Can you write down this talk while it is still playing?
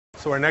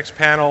So our next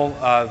panel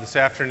this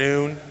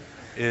afternoon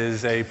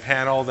is a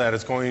panel that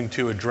is going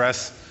to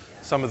address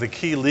some of the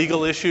key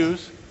legal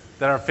issues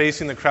that are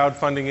facing the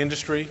crowdfunding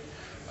industry,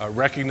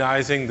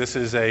 recognizing this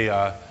is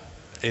a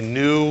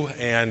new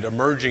and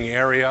emerging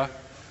area.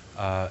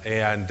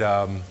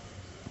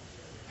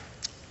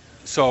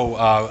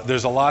 So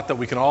there's a lot that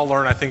we can all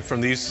learn, I think, from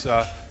these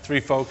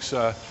three folks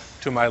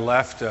to my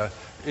left.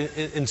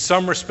 In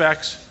some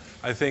respects,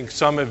 I think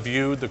some have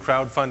viewed the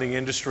crowdfunding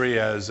industry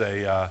as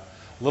a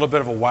little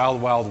bit of a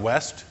wild, wild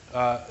west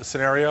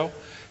scenario.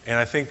 And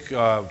I think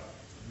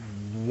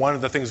one of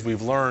the things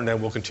we've learned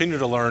and will continue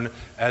to learn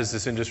as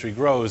this industry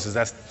grows is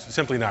that's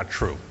simply not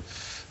true.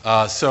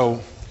 So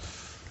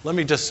let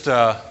me just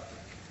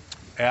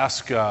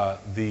ask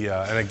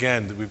and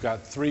again, we've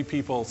got three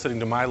people sitting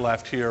to my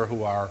left here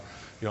who are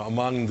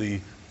among the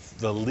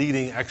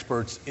leading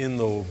experts in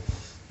the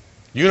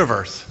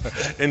universe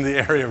in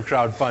the area of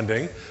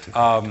crowdfunding.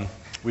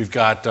 We've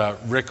got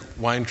Rick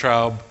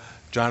Weintraub,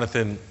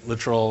 Jonathan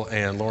Littrell,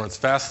 and Lawrence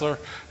Fassler,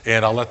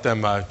 and I'll let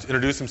them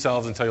introduce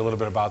themselves and tell you a little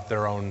bit about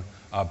their own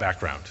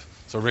background.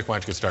 So Rick, why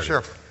don't you get started?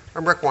 Sure.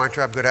 I'm Rick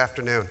Weintraub. Good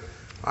afternoon.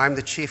 I'm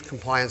the Chief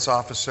Compliance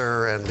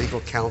Officer and Legal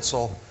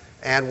Counsel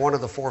and one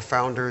of the four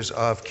founders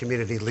of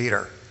Community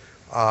Leader.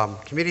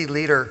 Community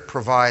Leader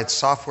provides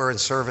software and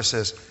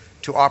services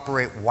to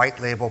operate white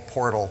label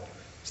portals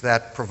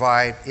that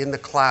provide in the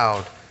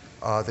cloud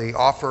the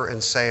offer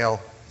and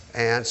sale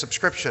and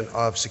subscription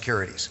of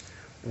securities.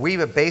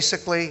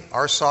 Basically,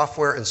 our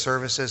software and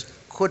services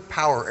could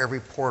power every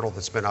portal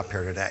that's been up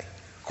here today.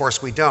 Of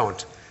course, we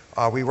don't.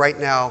 We right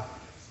now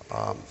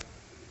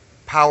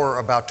power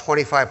about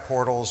 25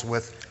 portals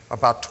with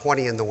about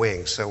 20 in the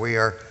wings, so we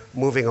are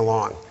moving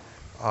along.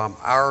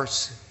 Our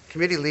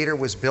Community Leader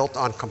was built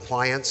on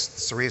compliance.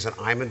 That's the reason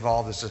I'm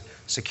involved as a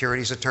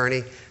securities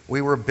attorney.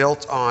 We were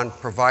built on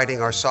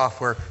providing our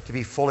software to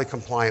be fully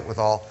compliant with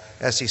all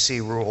SEC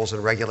rules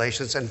and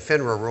regulations and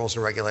FINRA rules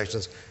and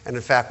regulations. And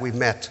in fact, we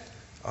met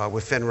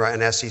with FINRA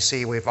and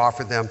SEC. We've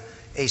offered them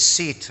a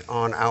seat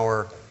on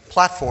our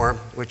platform,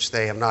 which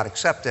they have not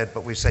accepted,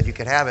 but we said you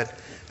could have it.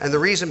 And the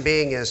reason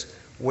being is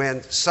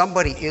when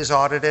somebody is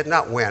audited,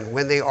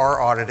 when they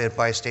are audited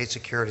by a state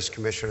securities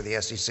commissioner, the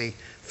SEC,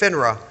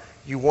 FINRA,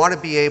 you want to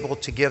be able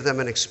to give them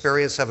an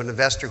experience of an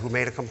investor who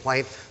made a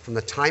complaint from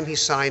the time he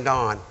signed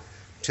on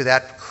to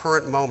that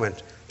current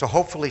moment to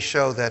hopefully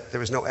show that there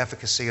was no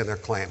efficacy in their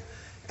claim.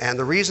 And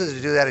the reason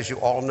to do that, as you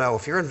all know,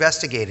 if you're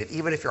investigated,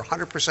 even if you're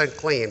 100%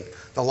 clean,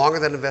 the longer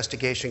that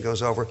investigation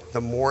goes over, the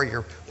more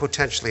you're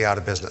potentially out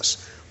of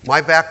business.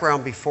 My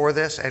background before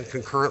this and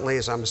concurrently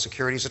is I'm a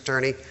securities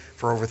attorney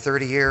for over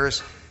 30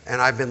 years,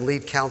 and I've been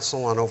lead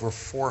counsel on over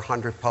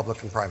 400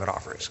 public and private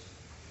offerings.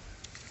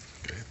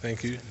 Okay,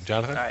 thank you.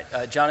 Jonathan? All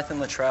right, Jonathan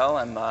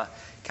Littrell. I'm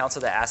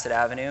counsel at Asset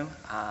Avenue.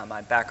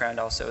 My background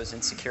also is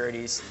in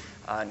securities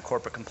and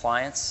corporate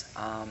compliance.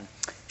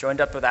 Joined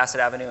up with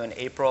Asset Avenue in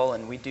April,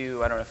 and we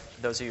do, I don't know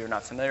if those of you are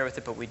not familiar with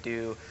it, but we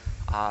do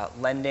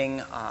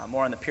lending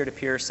more on the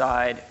peer-to-peer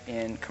side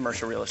in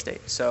commercial real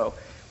estate. So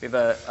we have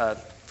a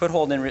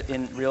foothold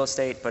in real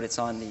estate, but it's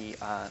on the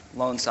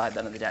loan side,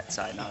 not on the debt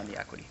side, not on the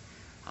equity.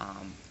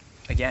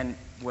 Again,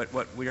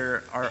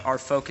 our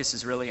focus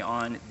is really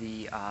on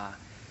the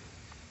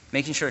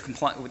making sure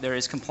there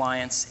is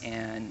compliance,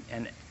 and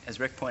as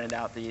Rick pointed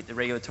out, the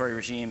regulatory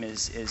regime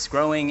is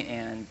growing,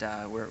 and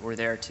we're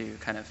there to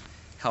kind of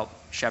help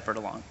shepherd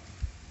along.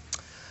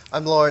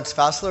 I'm Lawrence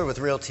Fassler with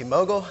Realty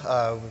Mogul.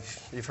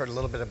 You've heard a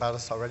little bit about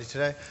us already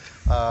today.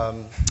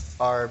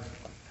 Our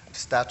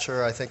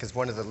stature, I think, is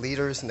one of the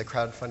leaders in the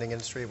crowdfunding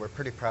industry. We're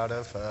pretty proud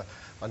of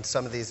on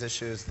some of these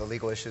issues, the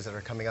legal issues that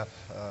are coming up.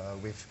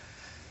 We've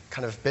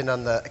kind of been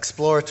on the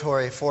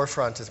exploratory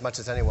forefront as much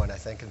as anyone, I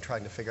think, in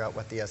trying to figure out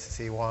what the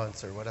SEC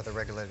wants or what other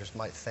regulators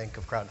might think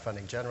of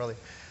crowdfunding generally.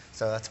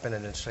 So that's been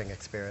an interesting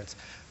experience.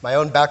 My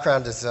own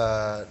background is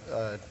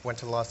went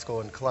to law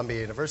school in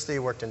Columbia University,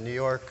 worked in New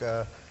York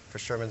for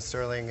Sherman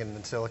Sterling, and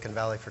in Silicon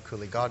Valley for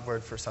Cooley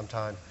Godward for some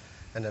time,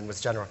 and then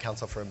was general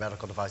counsel for a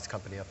medical device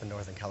company up in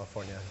Northern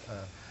California.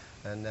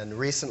 And then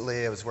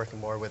recently I was working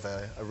more with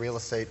a real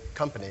estate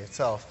company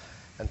itself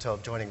until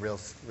joining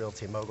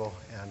Realty Mogul,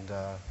 and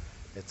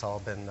it's all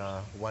been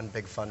one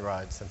big fun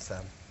ride since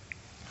then.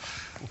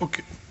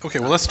 Okay.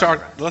 Well,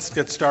 let's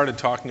get started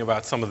talking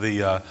about some of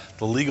the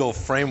legal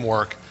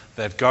framework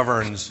that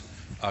governs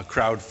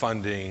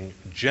crowdfunding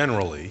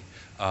generally,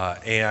 I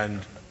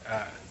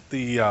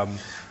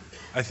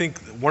think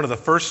one of the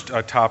first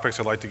topics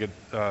I'd like to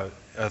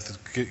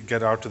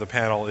get out to the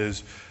panel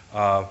is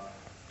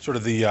sort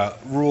of the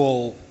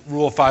Rule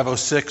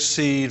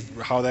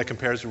 506C, how that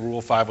compares to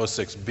Rule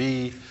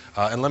 506B,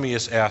 and let me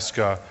just ask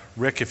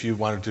Rick if you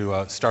wanted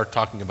to start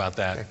talking about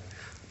that. Okay.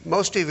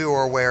 Most of you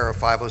are aware of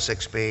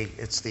 506B.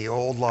 It's the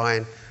old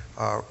line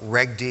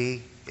Reg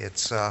D.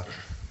 It's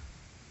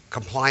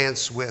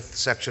compliance with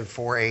Section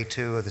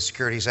 4A2 of the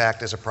Securities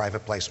Act as a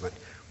private placement.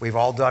 We've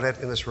all done it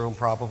in this room,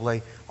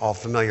 probably, all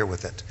familiar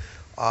with it.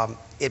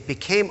 It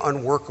became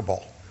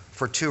unworkable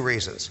for two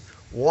reasons.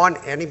 One,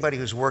 anybody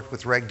who's worked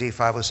with Reg D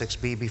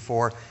 506B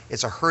before,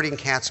 it's a herding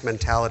cats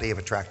mentality of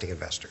attracting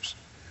investors.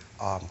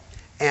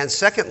 And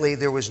secondly,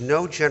 there was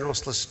no general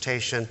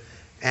solicitation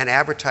and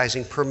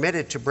advertising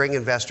permitted to bring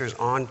investors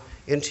on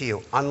into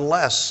you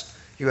unless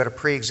you had a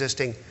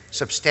pre-existing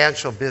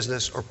substantial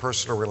business or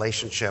personal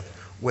relationship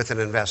with an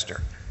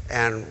investor.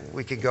 And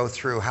we could go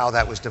through how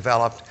that was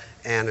developed,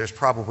 and there's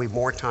probably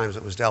more times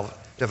it was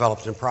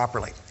developed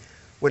improperly.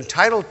 When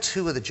Title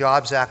II of the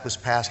Jobs Act was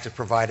passed, it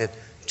provided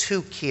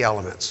two key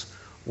elements.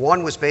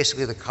 One was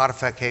basically the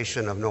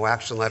codification of no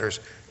action letters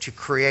to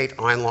create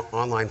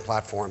online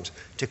platforms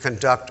to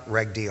conduct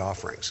Reg D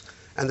offerings.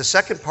 And the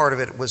second part of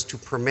it was to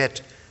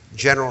permit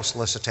general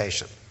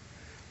solicitation,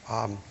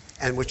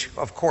 and which,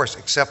 of course,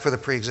 except for the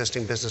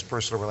pre-existing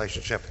business-personal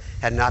relationship,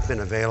 had not been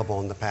available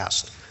in the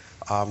past.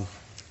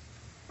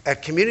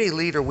 At Community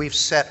Leader, we've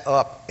set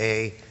up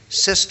a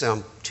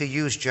system to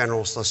use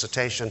general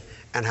solicitation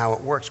and how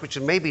it works, which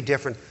may be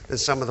different than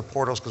some of the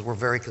portals because we're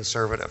very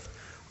conservative.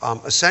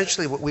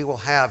 Essentially, what we will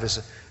have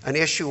is an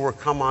issuer will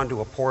come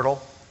onto a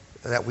portal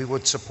that we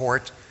would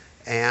support,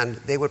 and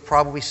they would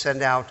probably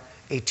send out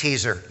a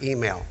teaser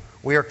email.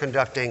 We are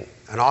conducting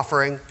an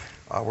offering.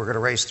 We're going to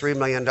raise $3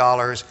 million.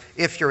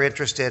 If you're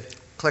interested,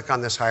 click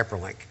on this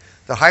hyperlink.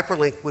 The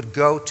hyperlink would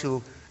go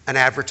to an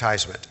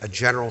advertisement, a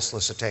general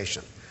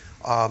solicitation.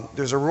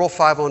 There's a Rule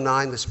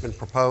 509 that's been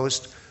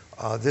proposed.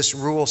 This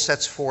rule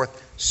sets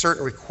forth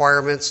certain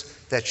requirements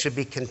that should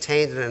be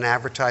contained in an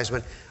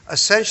advertisement.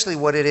 Essentially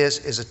what it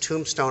is a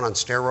tombstone on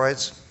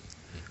steroids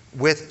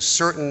with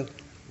certain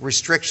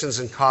restrictions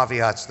and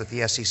caveats that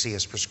the SEC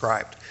has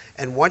prescribed.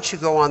 And once you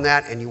go on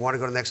that and you want to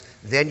go to the next,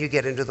 then you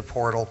get into the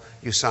portal,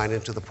 you sign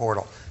into the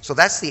portal. So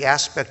that's the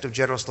aspect of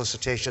general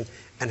solicitation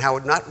and how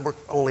it not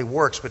only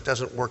works, but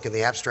doesn't work in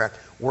the abstract,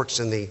 works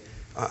in the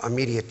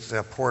immediate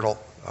portal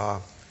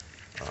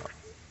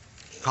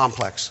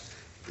complex.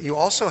 You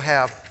also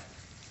have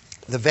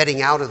the vetting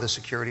out of the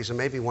securities, and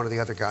maybe one of the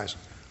other guys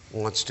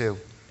wants to,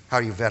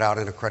 how do you vet out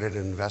an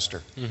accredited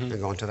investor?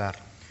 And go into that.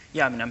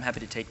 Yeah, I mean, I'm happy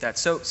to take that.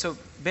 So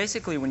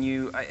basically, when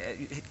you,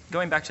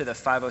 going back to the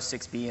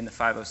 506B and the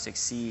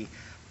 506C,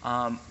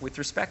 with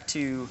respect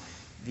to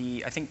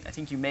the, I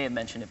think you may have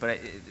mentioned it, but I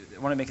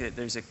want to make it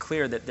there's a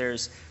clear that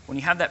there's, when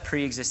you have that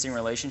pre-existing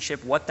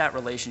relationship, what that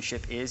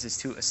relationship is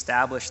to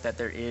establish that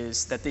there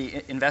is, that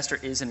the investor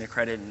is an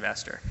accredited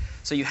investor.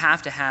 So you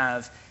have to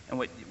have, and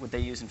what they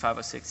use in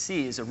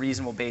 506C is a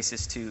reasonable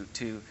basis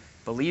to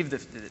believe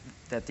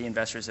that the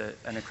investor is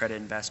an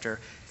accredited investor.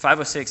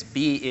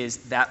 506B is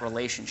that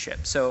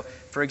relationship. So,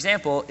 for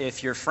example,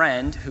 if your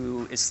friend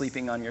who is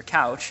sleeping on your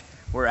couch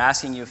were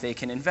asking you if they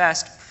can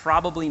invest,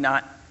 probably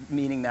not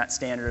meeting that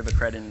standard of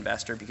accredited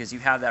investor because you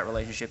have that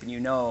relationship and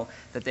you know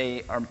that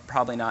they are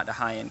probably not a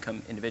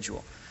high-income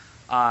individual.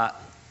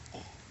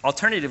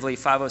 Alternatively,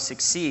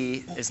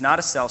 506C is not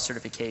a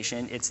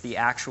self-certification. It's the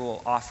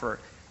actual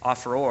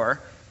offeror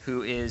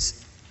who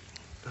is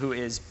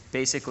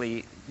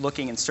basically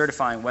looking and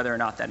certifying whether or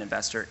not that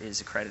investor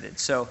is accredited.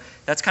 So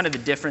that's kind of the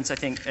difference, I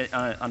think,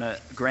 on a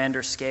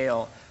grander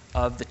scale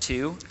of the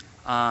two.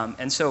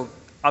 And so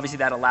obviously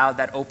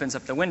that opens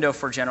up the window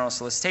for general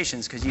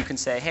solicitations because you can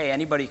say, hey,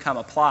 anybody come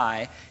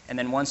apply, and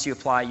then once you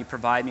apply, you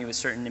provide me with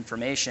certain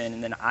information,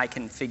 and then I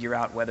can figure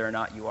out whether or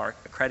not you are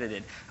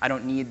accredited. I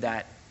don't need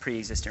that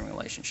pre-existing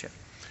relationship,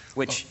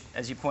 which,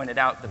 as you pointed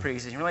out, the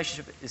pre-existing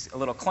relationship is a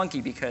little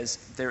clunky because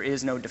there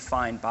is no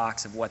defined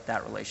box of what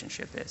that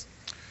relationship is.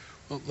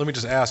 Well, let me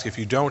just ask, if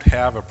you don't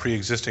have a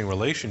pre-existing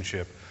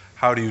relationship,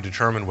 how do you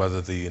determine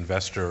whether the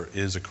investor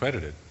is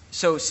accredited?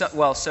 So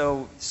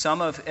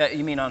some of,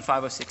 you mean on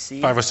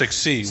 506C?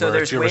 506C, so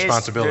where it's your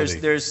responsibility.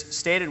 There's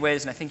stated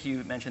ways, and I think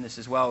you mentioned this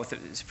as well with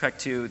respect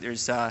to,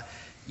 there's,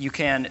 you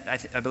can,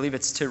 I believe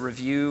it's to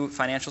review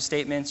financial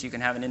statements. You can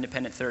have an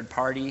independent third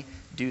party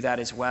do that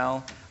as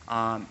well.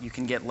 You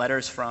can get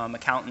letters from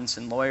accountants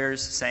and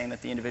lawyers saying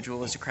that the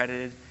individual is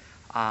accredited.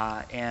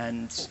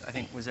 And I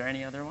think, was there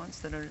any other ones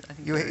that are? I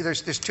think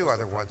there's two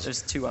other ones.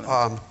 There's two other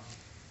ones.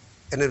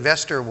 An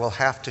investor will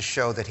have to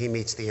show that he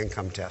meets the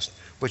income test,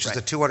 which is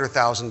the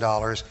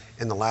 $200,000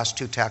 in the last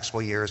 2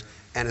 taxable years,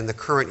 and in the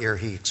current year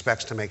he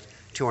expects to make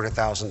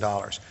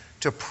 $200,000.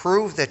 To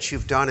prove that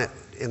you've done it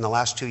in the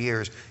last 2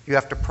 years, you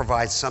have to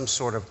provide some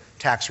sort of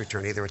tax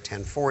return, either a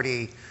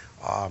 1040,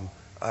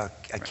 a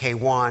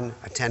K-1, a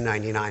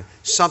 1099,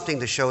 something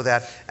to show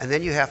that, and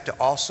then you have to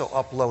also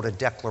upload a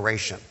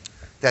declaration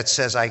that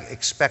says I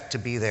expect to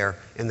be there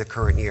in the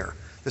current year.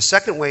 The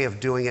second way of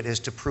doing it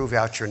is to prove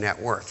out your net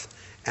worth.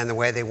 And the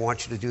way they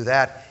want you to do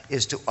that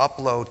is to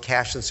upload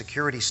cash and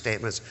security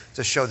statements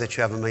to show that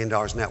you have $1 million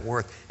net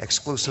worth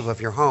exclusive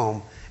of your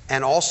home,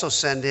 and also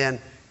send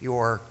in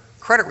your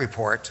credit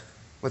report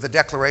with a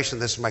declaration,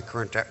 this is my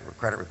current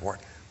credit report.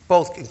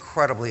 Both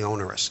incredibly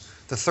onerous.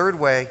 The third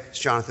way, as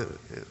Jonathan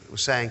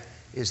was saying,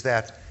 is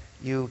that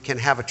you can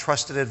have a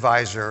trusted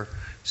advisor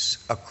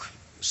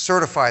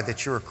certify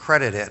that you're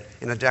accredited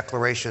in a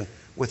declaration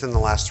within the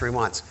last 3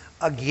 months.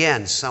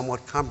 Again,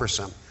 somewhat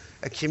cumbersome.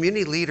 A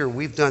community leader,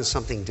 we've done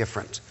something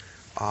different.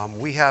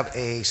 We have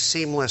a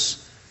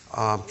seamless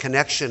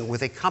connection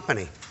with a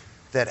company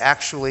that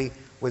actually,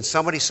 when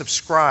somebody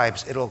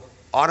subscribes, it'll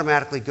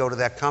automatically go to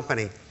that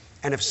company.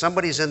 And if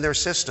somebody's in their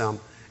system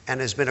and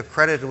has been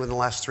accredited within the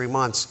last 3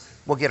 months,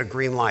 we'll get a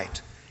green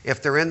light.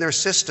 If they're in their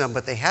system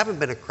but they haven't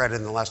been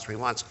accredited in the last 3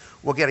 months,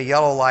 we'll get a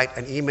yellow light.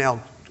 An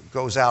email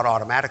goes out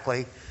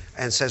automatically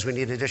and says we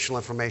need additional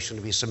information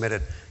to be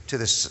submitted to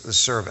this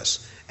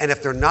service. And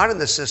if they're not in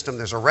the system,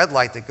 there's a red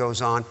light that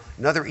goes on,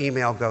 another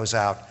email goes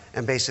out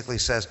and basically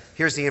says,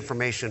 here's the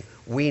information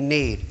we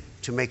need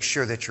to make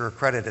sure that you're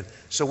accredited.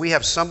 So we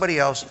have somebody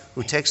else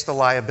who takes the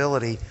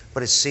liability,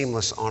 but it's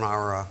seamless on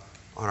our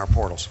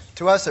portals.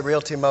 To us at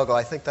Realty Mogul,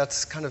 I think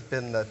that's kind of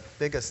been the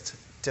biggest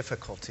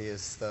difficulty. It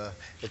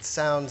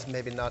sounds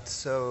maybe not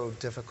so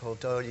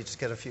difficult. Oh, you just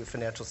get a few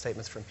financial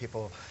statements from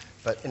people.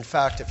 But in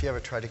fact, if you ever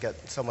try to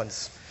get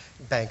someone's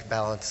bank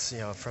balance,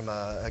 from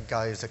a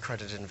guy who's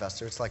accredited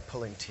investor, it's like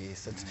pulling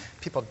teeth.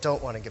 People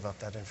don't want to give up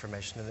that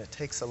information, and it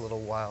takes a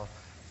little while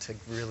to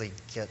really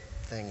get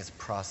things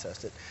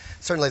processed.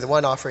 Certainly the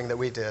one offering that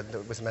we did,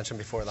 that was mentioned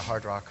before, the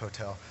Hard Rock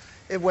Hotel,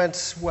 it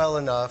went well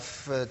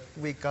enough.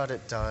 We got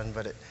it done,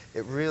 but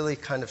it really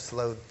kind of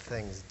slowed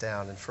things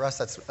down. And for us,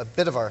 that's a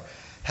bit of our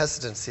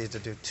hesitancy to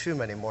do too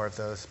many more of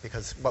those,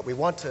 because where we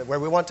want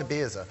to be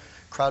is a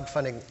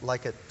crowdfunding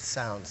like it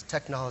sounds,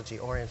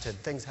 technology-oriented,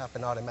 things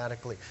happen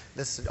automatically.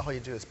 All you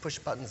do is push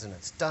buttons and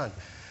it's done.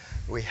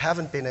 We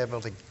haven't been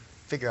able to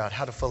figure out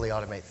how to fully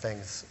automate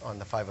things on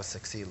the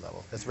 506C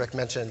level. As Rick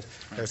mentioned,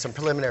 there are some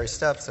preliminary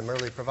steps, some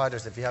early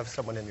providers. If you have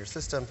someone in your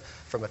system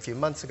from a few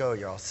months ago,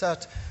 you're all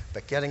set.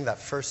 But getting that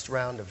first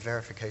round of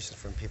verifications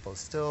from people is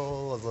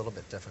still a little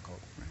bit difficult.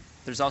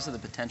 There's also the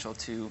potential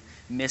to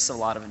miss a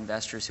lot of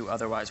investors who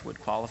otherwise would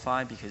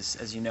qualify, because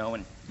as you know,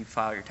 when you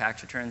file your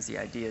tax returns, the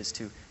idea is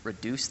to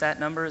reduce that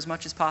number as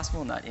much as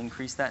possible, not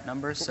increase that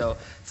number. So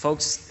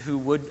folks who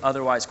would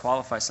otherwise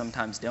qualify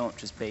sometimes don't,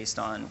 just based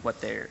on what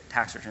their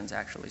tax returns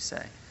actually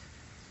say.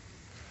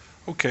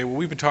 Okay, well,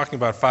 we've been talking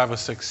about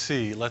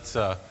 506C. Let's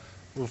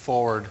move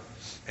forward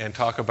and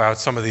talk about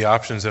some of the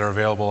options that are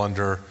available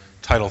under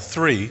Title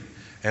III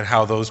and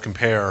how those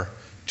compare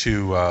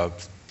to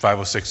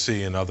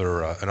 506C and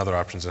other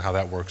options and how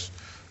that works.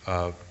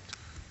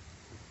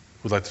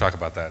 Who'd like to talk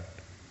about that?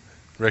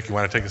 Rick, you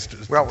want to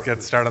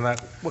get started on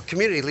that? Well,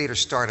 community leaders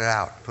started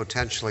out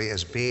potentially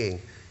as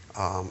being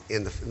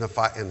in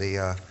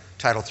the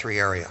Title III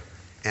area.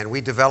 And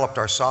we developed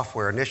our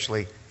software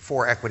initially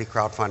for equity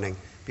crowdfunding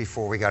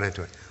before we got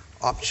into it.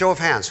 Show of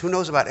hands, who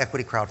knows about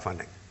equity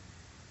crowdfunding?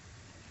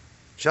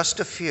 Just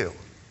a few.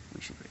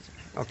 We should raise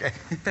it. Okay.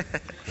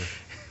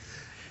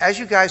 As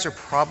you guys are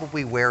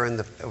probably aware in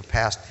the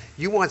past,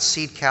 you want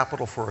seed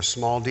capital for a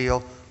small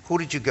deal. Who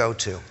did you go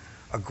to?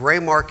 A gray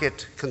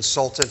market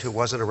consultant who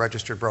wasn't a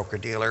registered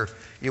broker-dealer.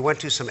 You went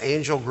to some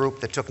angel group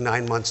that took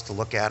 9 months to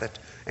look at it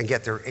and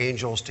get their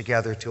angels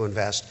together to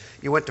invest.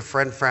 You went to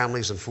friend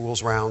families and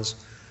fools rounds.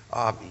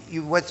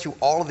 You went through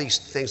all of these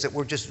things that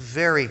were just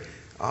very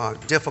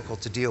difficult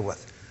to deal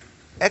with.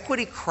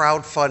 Equity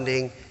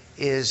crowdfunding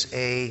is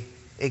an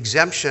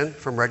exemption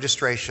from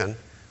registration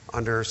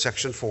under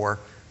Section 4,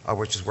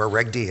 which is where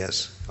Reg D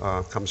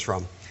comes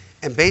from.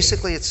 And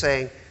basically it's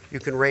saying you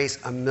can raise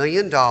 $1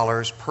 million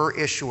per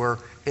issuer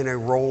in a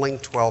rolling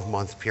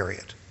 12-month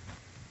period.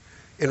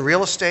 In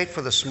real estate,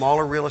 for the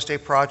smaller real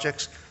estate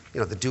projects,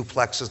 the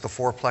duplexes, the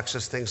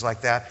fourplexes, things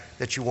like that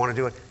you want to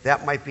do it,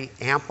 that might be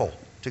ample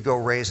to go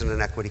raise in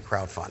an equity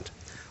crowdfund.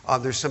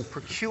 There's some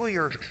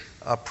peculiar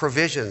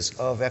provisions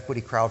of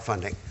equity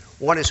crowdfunding.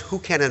 One is who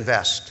can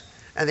invest,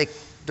 and they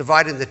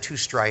divide into 2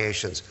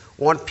 striations.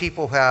 One,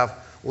 people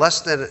have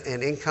less than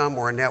an income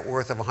or a net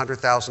worth of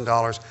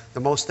 $100,000, the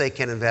most they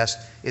can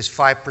invest is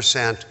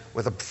 5%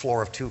 with a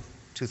floor of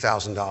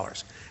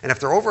 $2,000. And if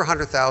they're over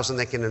 $100,000,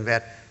 they can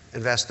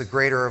invest the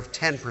greater of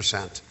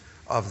 10%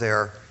 of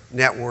their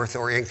net worth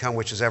or income,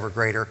 which is ever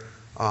greater,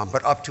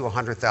 but up to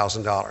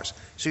 $100,000.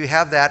 So you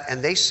have that,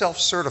 and they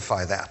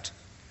self-certify that.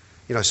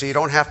 So you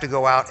don't have to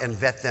go out and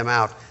vet them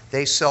out.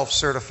 They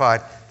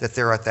self-certified that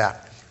they're at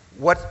that.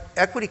 What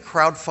equity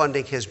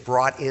crowdfunding has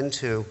brought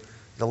into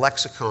the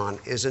lexicon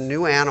is a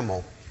new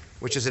animal,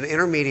 which is an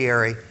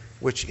intermediary,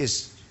 which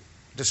is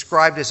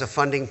described as a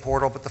funding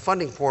portal, but the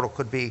funding portal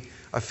could be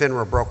a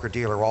FINRA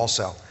broker-dealer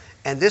also.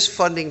 And this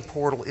funding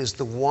portal is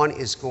the one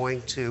is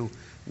going to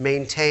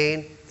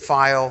maintain,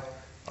 file,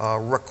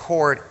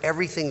 record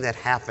everything that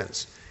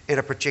happens in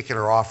a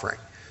particular offering.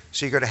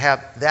 So you're going to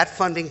have that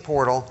funding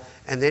portal,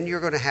 and then you're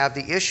going to have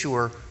the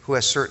issuer who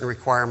has certain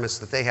requirements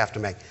that they have to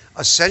make.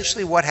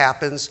 Essentially what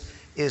happens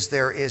is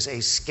there is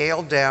a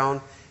scaled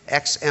down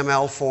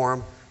XML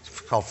form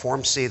called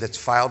Form C that's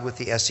filed with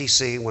the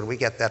SEC when we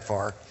get that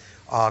far,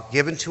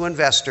 given to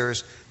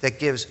investors that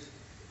gives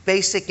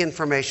basic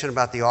information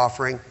about the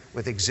offering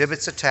with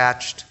exhibits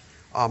attached,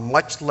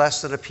 much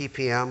less than a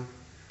PPM.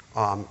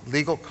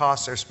 Legal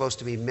costs are supposed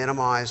to be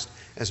minimized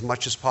as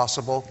much as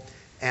possible,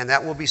 and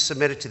that will be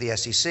submitted to the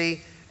SEC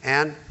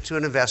and to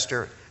an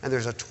investor, and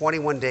there's a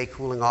 21-day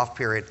cooling off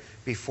period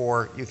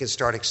before you can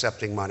start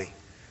accepting money.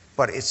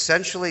 But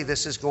essentially,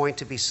 this is going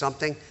to be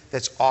something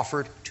that's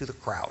offered to the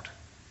crowd.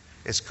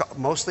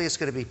 Mostly it's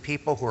going to be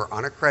people who are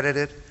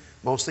unaccredited,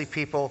 mostly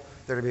people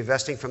that are going to be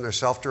investing from their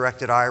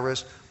self-directed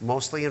IRAs,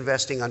 mostly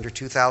investing under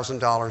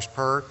 $2,000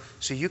 per.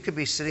 So you could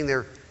be sitting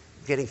there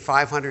getting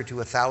 500 to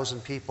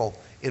 1,000 people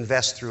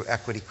invest through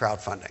equity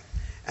crowdfunding.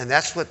 And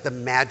that's what the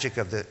magic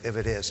of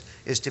it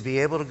is to be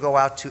able to go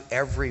out to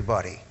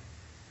everybody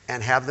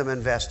and have them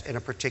invest in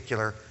a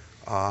particular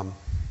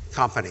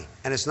company.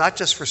 And it's not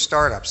just for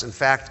startups. In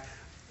fact,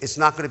 it's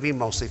not going to be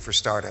mostly for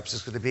startups.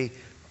 It's going to be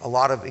a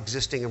lot of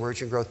existing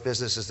emerging growth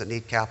businesses that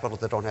need capital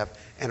that don't have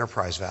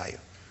enterprise value.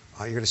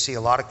 You're going to see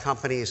a lot of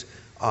companies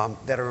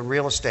that are in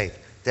real estate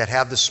that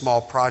have the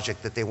small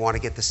project that they want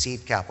to get the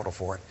seed capital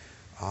for it.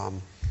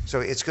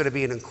 So it's going to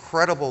be an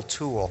incredible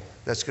tool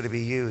that's going to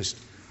be used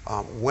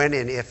when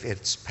and if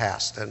it's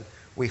passed. And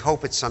we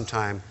hope it's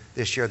sometime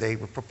this year. They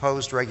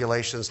proposed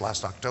regulations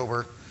last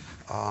October.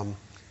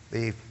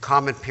 The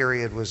comment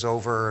period was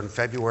over in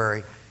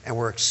February, and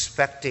we're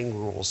expecting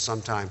rules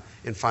sometime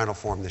in final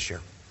form this year.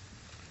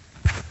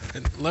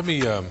 And let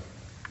me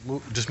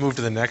just move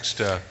to the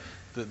next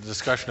the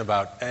discussion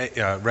about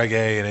Reg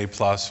A and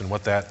A+ and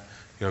what that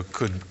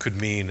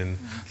could mean. And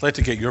I'd like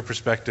to get your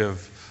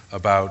perspective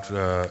about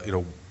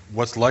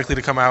what's likely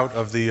to come out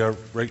of the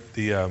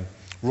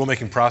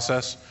rulemaking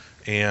process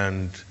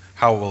and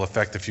how it will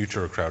affect the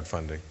future of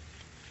crowdfunding.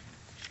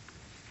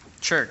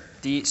 Sure.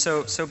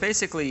 So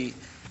basically,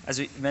 as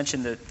we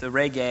mentioned, the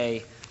Reg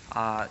A,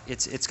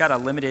 it's got a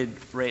limited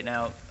right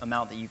now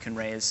amount that you can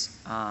raise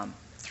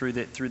through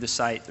the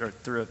site or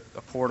through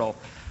a portal.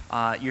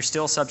 You're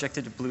still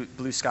subjected to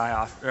blue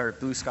sky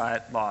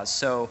laws.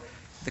 So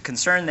the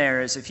concern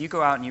there is if you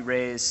go out and you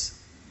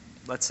raise,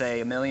 let's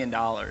say, $1 million,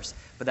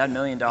 but that $1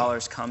 million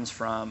comes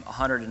from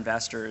 100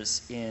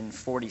 investors in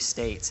 40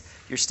 states,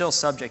 you're still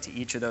subject to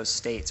each of those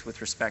states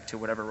with respect to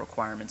whatever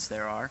requirements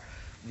there are.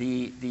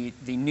 The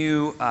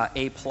new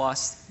A+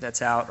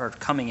 that's out or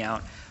coming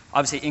out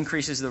obviously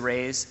increases the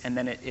raise, and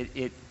then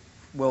it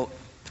will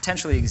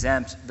potentially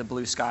exempt the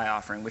blue sky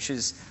offering, which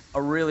is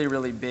a really,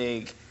 really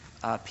big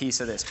piece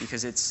of this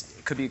because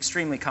it could be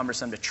extremely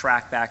cumbersome to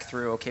track back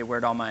through, okay,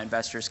 where'd all my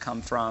investors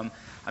come from?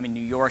 I mean,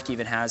 New York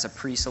even has a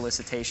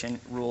pre-solicitation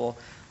rule,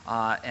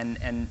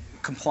 and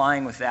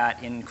complying with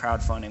that in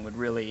crowdfunding would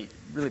really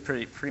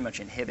pretty much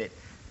inhibit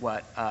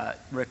what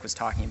Rick was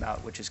talking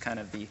about, which is kind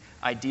of the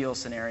ideal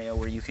scenario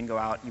where you can go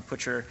out, you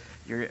put your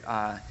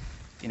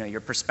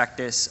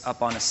prospectus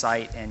up on a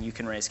site, and you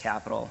can raise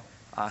capital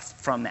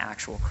from the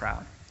actual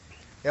crowd.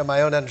 Yeah,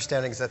 my own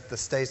understanding is that the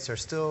states are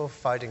still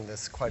fighting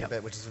this quite a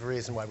bit, which is the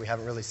reason why we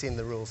haven't really seen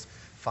the rules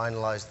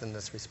finalized in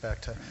this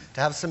respect.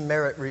 To have some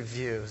merit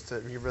reviews, to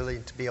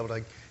be able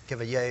to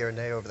give a yay or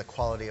nay over the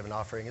quality of an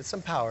offering is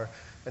some power,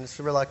 and it's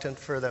reluctant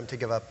for them to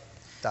give up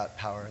that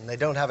power. And they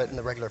don't have it in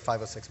the regular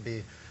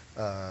 506B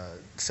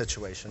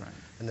situation. Right.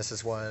 And this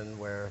is one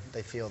where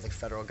they feel the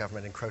federal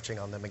government encroaching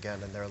on them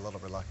again, and they're a little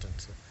reluctant.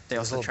 So they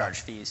also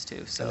charge fees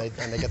too, so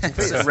and they get some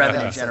fees. It's a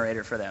revenue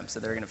generator for them, so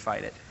they're going to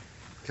fight it.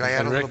 Can I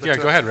add a little bit? Yeah,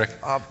 go ahead, Rick.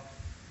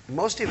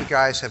 Most of you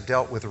guys have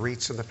dealt with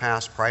REITs in the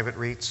past, private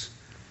REITs.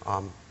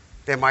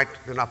 They're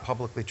not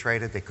publicly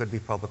traded. They could be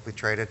publicly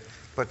traded,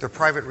 but they're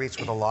private REITs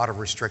with a lot of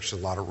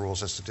restrictions, a lot of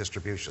rules as to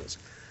distributions.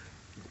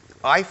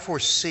 I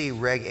foresee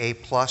Reg A+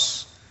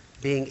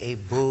 being a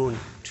boon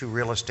to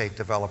real estate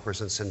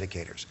developers and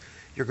syndicators.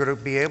 You're going to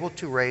be able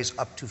to raise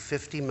up to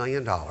 $50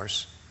 million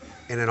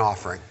in an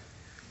offering.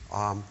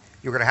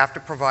 You're going to have to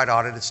provide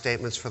audited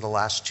statements for the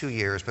last 2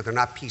 years, but they're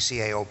not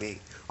PCAOB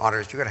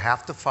auditors. You're going to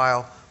have to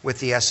file with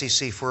the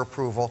SEC for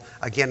approval.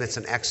 Again, it's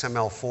an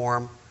XML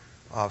form,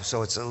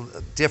 so it's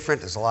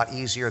different. It's a lot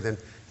easier than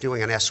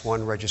doing an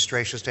S1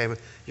 registration statement.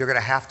 You're going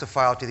to have to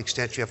file to the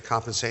extent you have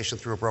compensation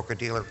through a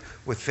broker-dealer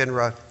with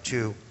FINRA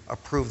to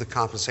approve the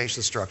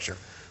compensation structure.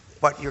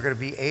 But you're going to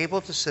be able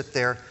to sit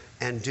there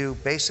and do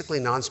basically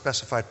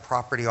non-specified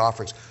property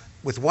offerings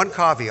with one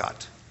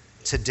caveat.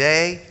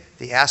 Today,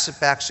 the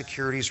asset-backed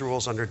securities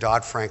rules under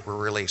Dodd-Frank were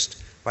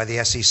released by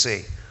the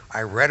SEC.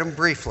 I read them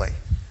briefly.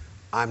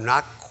 I'm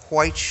not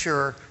quite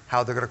sure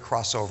how they're going to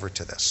cross over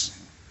to this.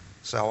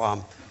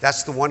 So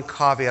that's the one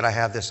caveat I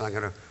have this. I'm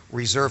going to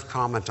reserve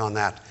comment on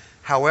that.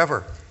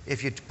 However,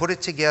 if you put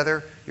it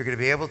together, you're going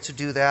to be able to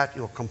do that.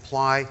 You'll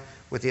comply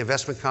with the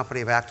Investment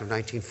Company Act of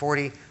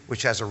 1940,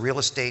 which has a real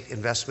estate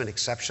investment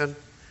exception.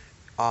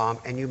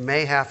 And you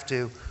may have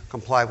to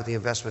comply with the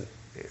Investment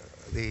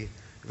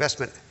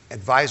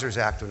Advisors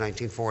Act of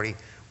 1940,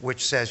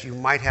 which says you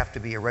might have to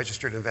be a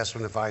registered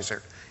investment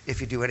advisor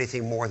if you do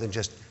anything more than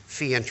just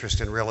fee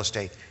interest in real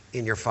estate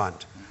in your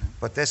fund.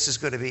 But this is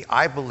going to be,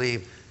 I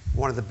believe,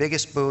 one of the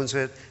biggest boons of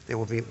it. There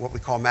will be what we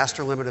call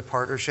master limited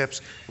partnerships,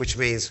 which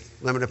means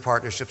limited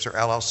partnerships or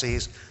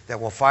LLCs that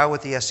will file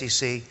with the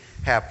SEC,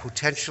 have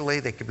potentially,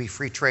 they could be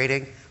free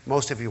trading.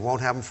 Most of you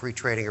won't have them free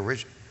trading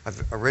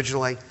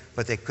originally,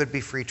 but they could be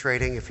free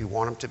trading if you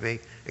want them to be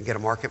and get a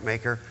market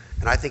maker.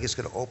 And I think it's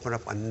going to open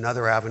up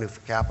another avenue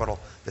for capital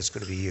that's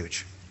going to be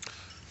huge.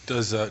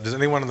 Does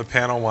anyone on the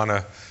panel want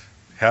to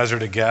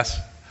hazard a guess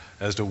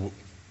as to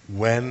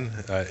when,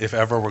 if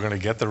ever, we're going to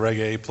get the Reg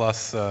A+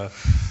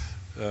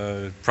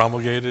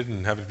 promulgated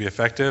and have it be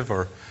effective,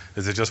 or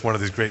is it just one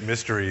of these great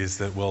mysteries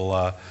that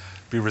will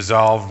be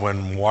resolved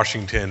when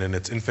Washington, in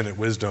its infinite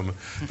wisdom,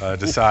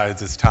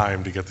 decides it's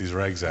time to get these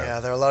regs out? Yeah,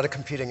 there are a lot of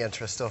competing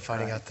interests still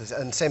fighting out this.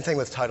 And same thing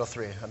with Title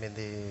III. I mean,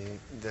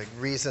 the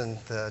reason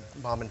the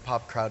mom and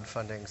pop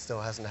crowdfunding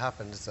still hasn't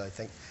happened is I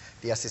think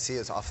the SEC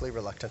is awfully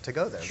reluctant to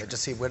go there. They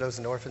just see widows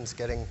and orphans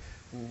getting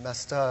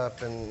messed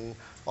up and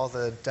all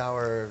the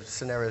dour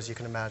scenarios you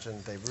can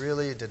imagine. They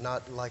really did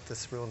not like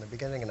this rule in the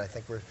beginning, and I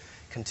think we're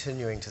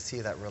continuing to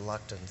see that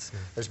reluctance.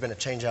 There's been a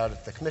change out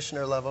at the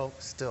commissioner level,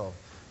 still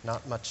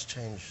not much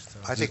change. So.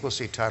 I think we'll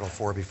see Title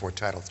IV before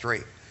Title III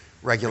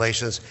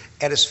regulations.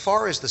 And as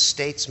far as the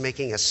states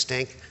making a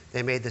stink,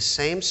 they made the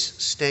same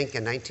stink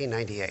in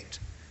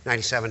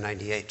 97,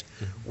 98,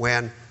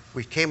 when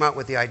we came out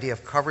with the idea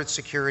of covered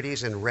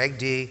securities in Reg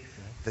D,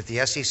 that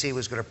the SEC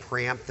was going to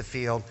preempt the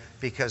field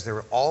because there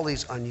were all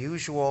these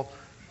unusual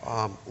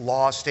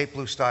laws, state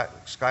blue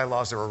sky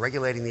laws that were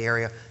regulating the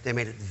area. They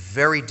made it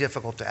very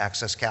difficult to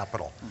access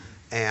capital.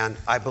 And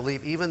I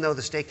believe even though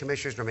the state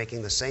commissioners are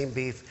making the same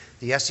beef,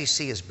 the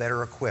SEC is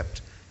better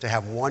equipped to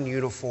have one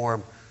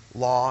uniform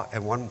law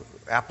and one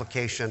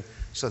application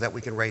so that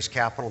we can raise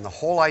capital. And the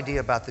whole idea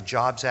about the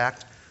Jobs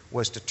Act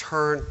was to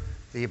turn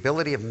the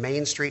ability of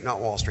Main Street, not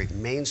Wall Street,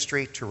 Main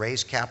Street to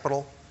raise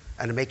capital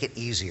and to make it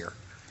easier.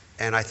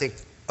 And I think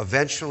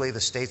eventually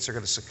the states are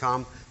going to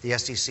succumb. The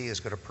SEC is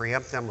going to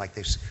preempt them like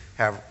they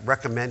have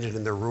recommended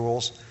in their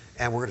rules,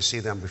 and we're going to see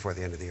them before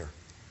the end of the year.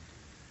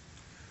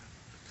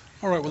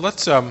 All right. Well,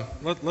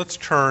 let's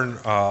turn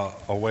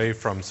away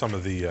from some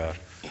of the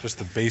just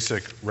the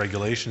basic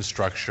regulation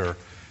structure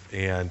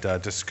and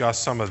discuss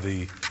some of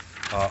the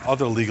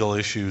other legal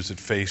issues that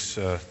face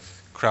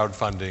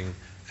crowdfunding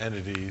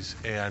entities.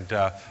 And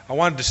I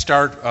wanted to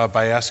start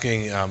by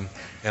asking, and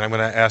I'm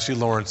going to ask you,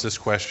 Lawrence, this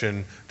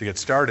question to get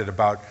started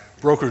about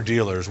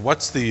broker-dealers.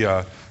 What's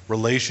the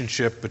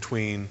relationship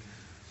between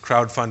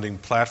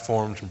crowdfunding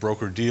platforms and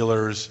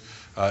broker-dealers?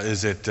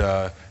 Is it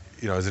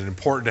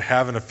important to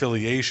have an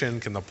affiliation?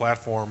 Can the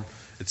platform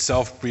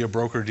itself be a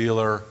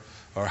broker-dealer?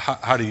 Or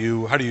how do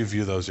you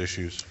view those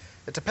issues?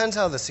 It depends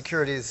how the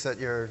securities that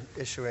you're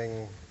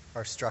issuing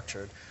are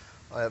structured.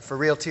 For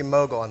Realty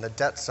Mogul, on the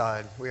debt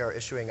side, we are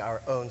issuing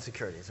our own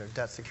securities, or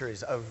debt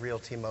securities of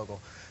Realty Mogul.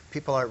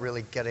 People aren't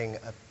really getting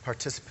a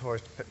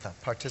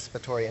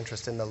participatory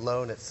interest in the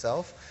loan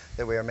itself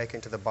that we are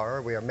making to the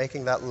borrower. We are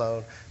making that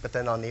loan, but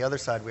then on the other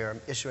side, we are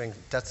issuing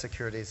debt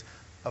securities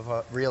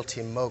of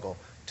Realty Mogul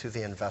to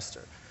the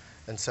investor.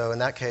 And so in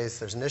that case,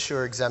 there's an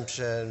issuer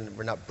exemption.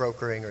 We're not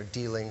brokering or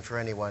dealing for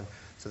anyone,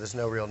 so there's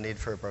no real need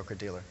for a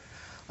broker-dealer.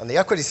 On the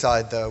equity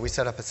side, though, we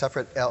set up a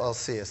separate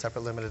LLC, a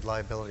separate limited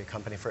liability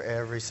company for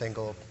every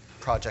single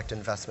project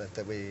investment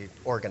that we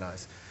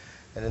organize.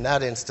 And in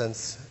that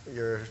instance,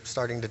 you're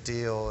starting to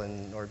deal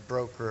or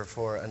broker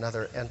for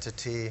another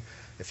entity.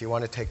 If you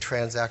want to take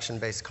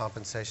transaction-based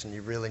compensation,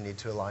 you really need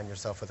to align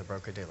yourself with a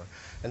broker-dealer.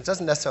 And it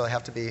doesn't necessarily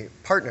have to be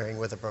partnering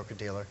with a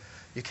broker-dealer.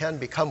 You can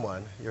become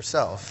one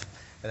yourself.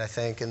 And I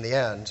think in the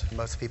end,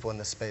 most people in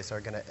this space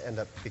are going to end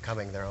up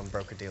becoming their own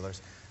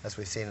broker-dealers, as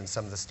we've seen in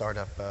some of the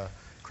startup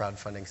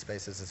crowdfunding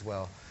spaces as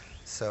well.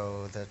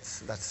 So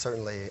that's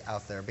certainly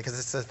out there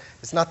because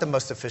it's not the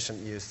most efficient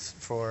use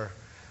for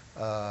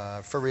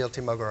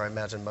Realty Mogul, or I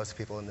imagine most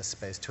people in this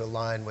space, to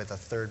align with a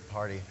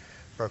third-party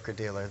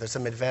broker-dealer. There's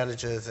some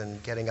advantages in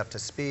getting up to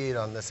speed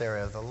on this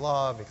area of the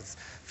law because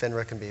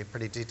FINRA can be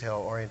pretty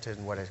detail-oriented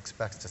in what it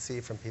expects to see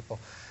from people.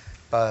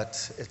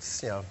 But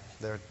it's,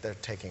 they're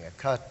taking a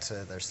cut,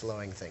 they're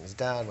slowing things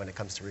down when it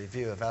comes to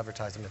review of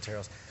advertising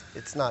materials.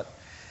 It's not.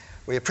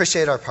 We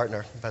appreciate our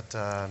partner, but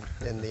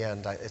in the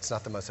end, it's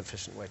not the most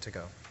efficient way to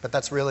go. But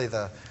that's really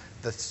the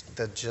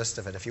gist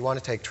of it. If you want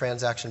to take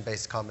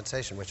transaction-based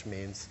compensation, which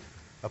means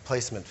a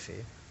placement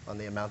fee on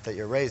the amount that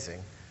you're raising,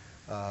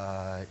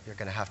 you're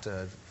going to have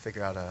to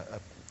figure out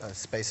a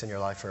space in your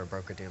life for a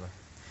broker-dealer.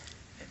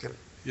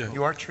 Yeah.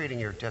 You are treating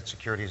your debt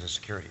securities as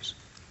securities?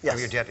 Yes. Or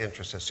your debt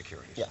interest as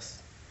securities?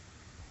 Yes.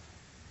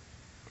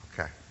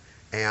 Okay.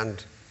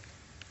 And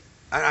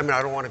I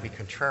don't want to be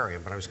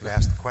contrarian, but I was going to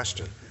ask the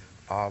question.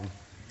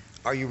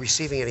 Are you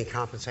receiving any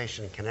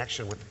compensation in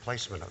connection with the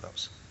placement of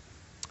those?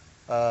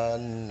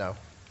 No.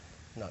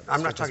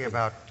 I'm not talking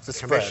about the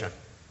commission,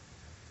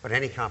 but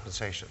any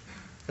compensation.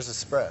 There's a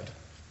spread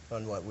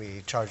on what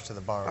we charge to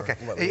the borrower. Okay.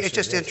 And what we It's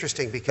just issue.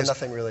 interesting because But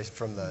nothing really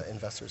from the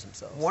investors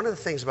themselves. one of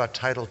the things about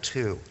Title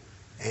II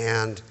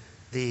and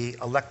the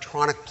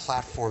electronic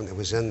platform that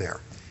was in there,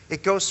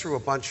 it goes through a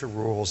bunch of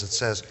rules. It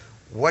says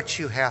what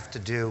you have to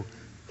do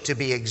to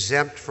be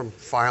exempt from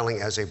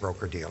filing as a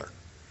broker-dealer.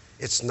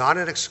 It's not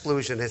an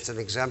exclusion, it's an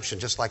exemption,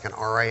 just like an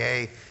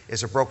RIA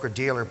is a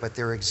broker-dealer, but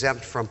they're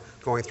exempt from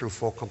going through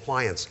full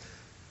compliance.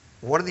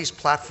 One of these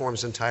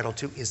platforms in Title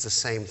II is the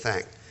same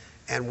thing.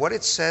 And what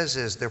it says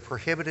is they're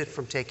prohibited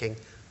from taking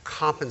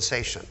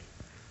compensation,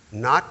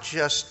 not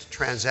just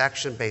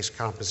transaction-based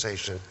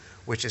compensation,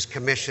 which is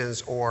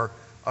commissions or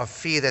a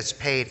fee that's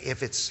paid if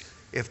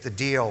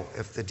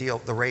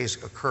the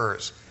raise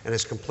occurs and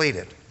is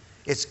completed.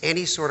 It's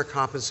any sort of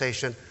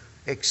compensation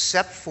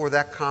except for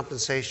that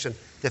compensation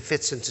that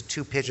fits into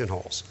two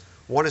pigeonholes.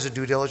 One is a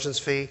due diligence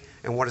fee,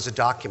 and one is a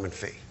document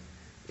fee.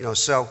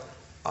 So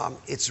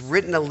it's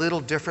written a little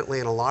differently,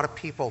 and a lot of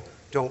people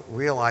don't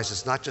realize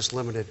it's not just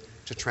limited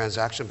to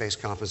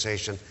transaction-based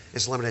compensation,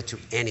 it's limited to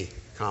any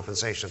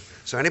compensation.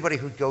 So anybody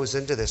who goes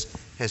into this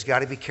has got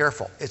to be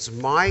careful. It's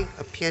my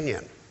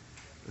opinion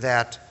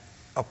that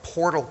a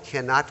portal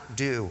cannot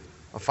do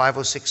a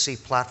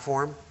 506c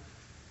platform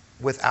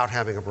without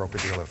having a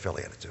broker-dealer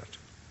affiliated to it.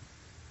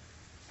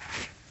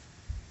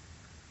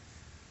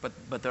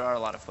 But there are a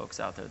lot of folks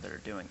out there that are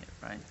doing it,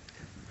 right?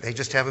 They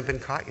just haven't been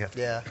caught yet.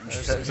 Yeah.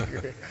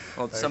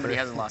 Well, somebody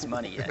hasn't lost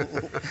money yet.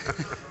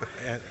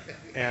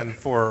 And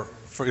for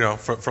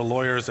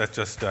lawyers, that's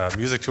just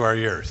music to our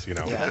ears,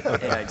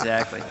 Yeah,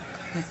 exactly.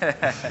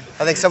 I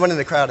think someone in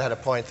the crowd had a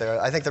point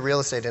there. I think the real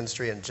estate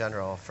industry in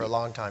general, for a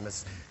long time,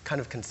 has kind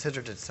of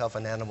considered itself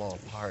an animal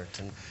apart.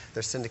 And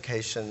their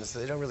syndications,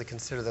 they don't really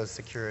consider those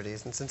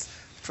securities. And since,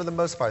 for the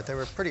most part, they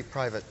were pretty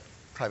private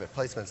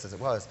placements as it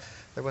was,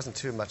 there wasn't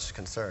too much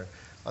concern.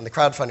 On the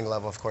crowdfunding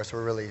level, of course,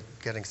 we're really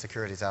getting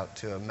securities out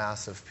to a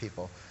mass of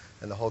people.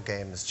 And the whole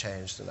game has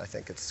changed, and I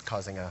think it's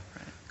causing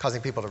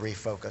people to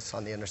refocus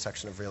on the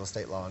intersection of real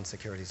estate law and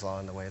securities law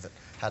in a way that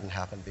hadn't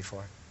happened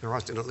before.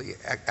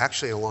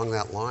 Actually, along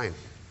that line,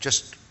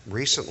 just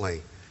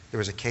recently, there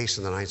was a case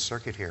in the Ninth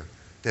Circuit here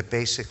that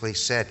basically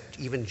said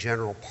even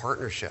general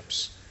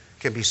partnerships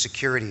can be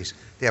securities.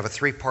 They have a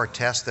three-part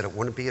test that it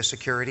wouldn't be a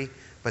security,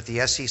 but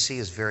the SEC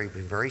is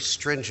very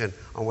stringent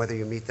on whether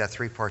you meet that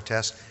three-part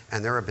test,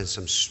 and there have been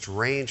some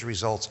strange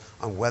results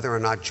on whether or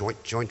not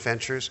joint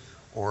ventures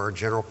or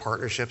general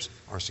partnerships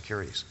are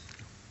securities.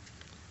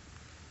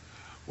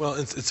 Well,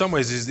 in some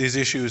ways, these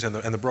issues and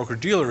the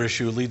broker-dealer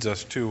issue leads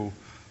us to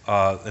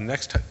the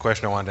next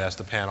question I wanted to ask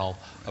the panel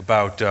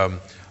about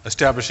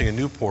establishing a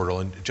new portal.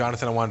 And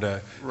Jonathan, I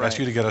wanted to ask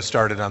you to get us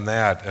started on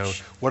that.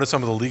 What are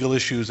some of the legal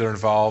issues that are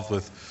involved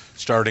with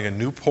starting a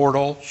new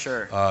portal?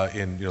 Sure.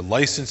 In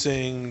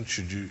licensing,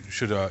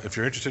 if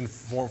you're interested in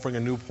forming a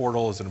new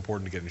portal, is it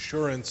important to get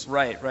insurance?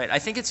 Right. I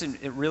think it's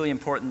really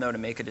important, though, to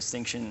make a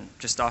distinction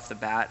just off the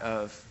bat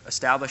of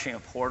establishing a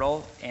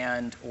portal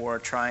and or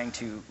trying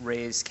to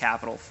raise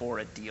capital for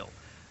a deal.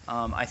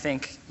 I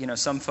think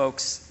some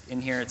folks in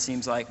here, it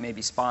seems like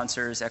maybe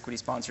sponsors, equity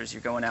sponsors,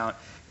 you're going out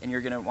and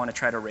you're going to want to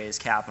try to raise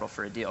capital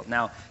for a deal.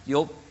 Now,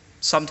 you'll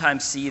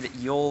sometimes see that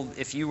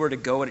if you were to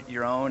go at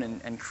your own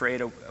and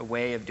create a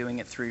way of doing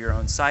it through your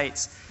own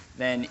sites,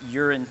 then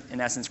you're in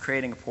essence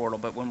creating a portal.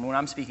 But when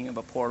I'm speaking of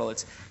a portal,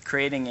 it's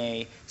creating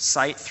a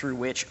site through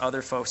which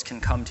other folks can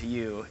come to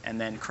you and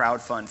then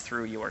crowdfund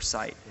through your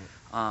site,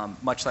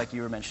 much like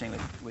you were mentioning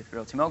with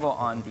Realty Mogul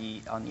on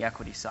the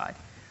equity side.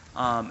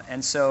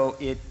 And so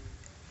it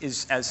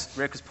is, as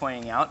Rick was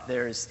pointing out,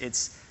 there's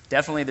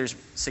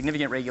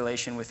significant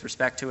regulation with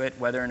respect to it.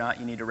 Whether or not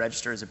you need to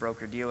register as a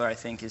broker-dealer, I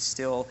think, is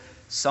still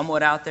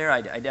somewhat out there.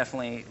 I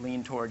definitely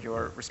lean toward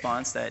your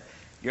response that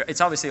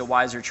it's obviously a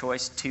wiser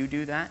choice to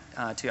do that,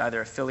 to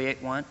either affiliate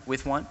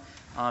with one,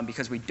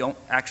 because we don't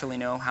actually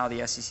know how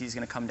the SEC is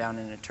going to come down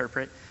and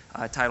interpret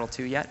Title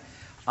II yet.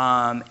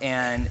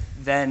 And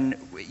then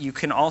you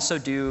can also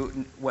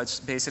do what's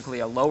basically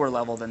a lower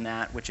level than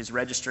that, which is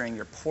registering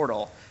your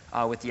portal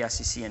with the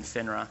SEC and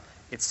FINRA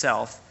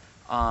itself.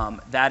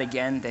 That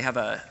again, they have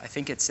I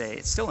think it's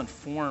still in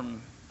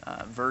form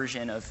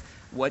version of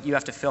what you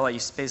have to fill out. You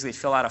basically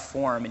fill out a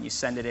form and you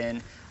send it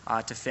in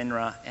to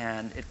FINRA,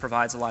 and it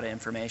provides a lot of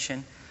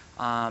information.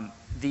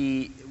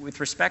 With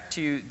respect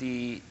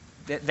to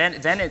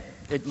then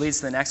it leads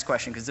to the next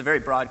question, because it's a very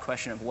broad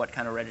question of what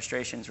kind of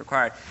registration is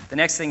required. The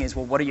next thing is,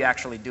 well, what are you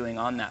actually doing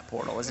on that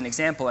portal? As an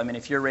example,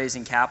 if you're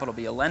raising capital to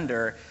be a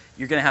lender,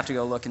 you're going to have to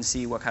go look and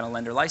see what kind of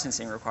lender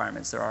licensing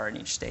requirements there are in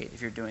each state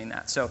if you're doing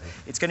that. So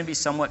it's going to be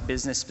somewhat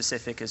business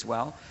specific as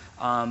well.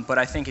 But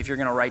I think if you're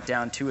going to write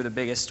down two of the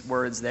biggest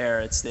words there,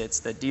 it's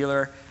the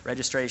dealer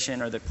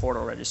registration or the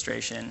portal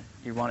registration.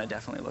 You want to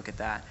definitely look at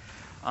that.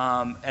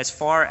 As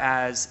far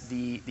as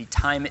the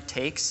time it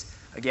takes,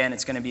 again,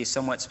 it's going to be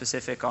somewhat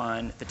specific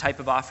on the type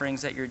of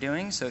offerings that you're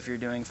doing. So if you're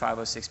doing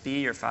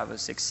 506B or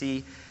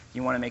 506C,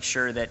 you want to make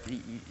sure that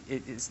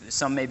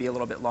some may be a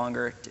little bit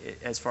longer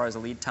as far as the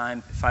lead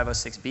time.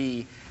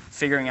 506B,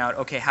 figuring out,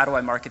 okay, how do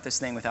I market this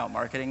thing without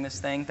marketing this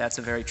thing? That's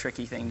a very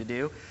tricky thing to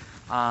do.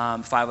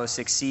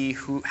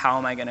 506C, how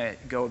am I going to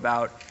go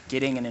about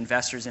getting an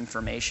investor's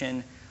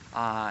information,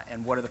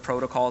 and what are the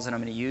protocols that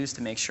I'm going to use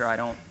to make sure I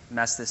don't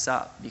mess this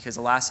up? Because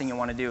the last thing you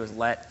want to do is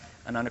let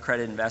an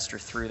unaccredited investor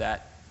through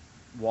that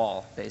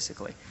wall,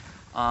 basically.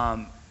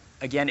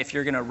 Again, if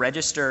you're going to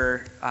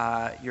register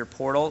your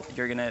portal,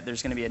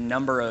 there's going to be a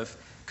number of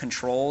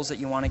controls that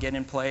you want to get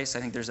in place. I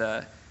think there's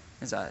a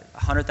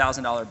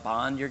 $100,000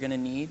 bond you're going to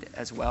need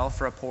as well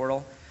for a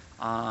portal.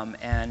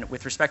 And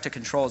with respect to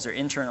controls, they're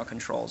internal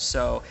controls.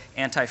 So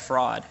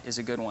anti-fraud is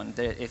a good one.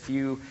 If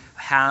you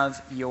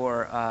have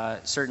your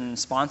certain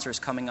sponsors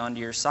coming onto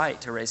your site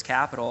to raise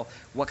capital,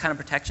 what kind of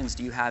protections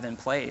do you have in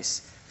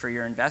place for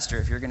your investor?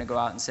 If you're going to go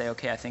out and say,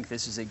 okay, I think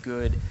this is a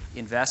good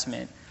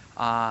investment,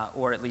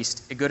 or at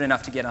least good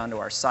enough to get onto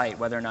our site,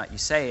 whether or not you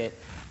say it,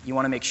 you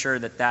want to make sure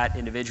that that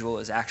individual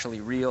is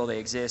actually real, they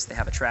exist, they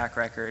have a track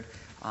record,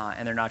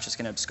 and they're not just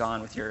going to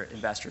abscond with your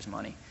investors'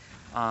 money.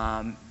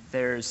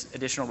 There's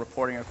additional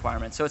reporting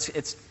requirements. So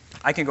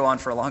I can go on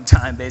for a long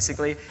time,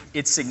 basically.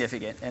 It's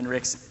significant, and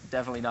Rick's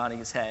definitely nodding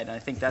his head. And I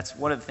think that's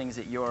one of the things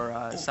that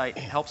your site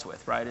helps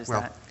with, right?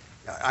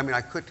 I mean,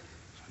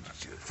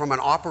 from an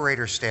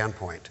operator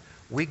standpoint,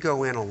 we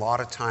go in a lot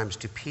of times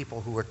to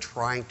people who are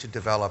trying to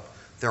develop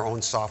their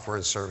own software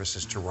and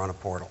services to run a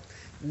portal.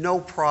 No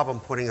problem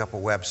putting up a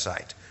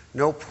website.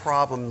 No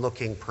problem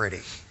looking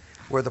pretty.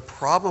 Where the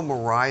problem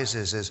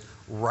arises is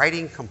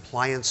writing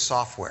compliance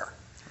software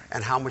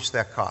and how much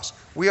that costs.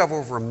 We have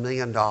over $1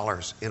 million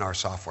in our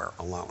software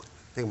alone.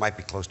 I think it might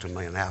be close to $1.5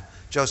 million.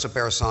 Joseph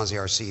Barasanzi,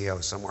 our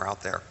CEO, is somewhere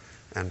out there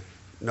and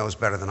knows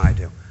better than I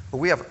do. But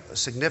we have a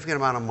significant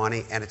amount of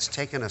money, and it's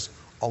taken us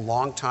a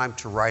long time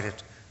to write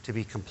it to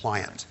be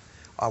compliant.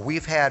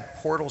 We've had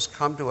portals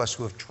come to us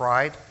who have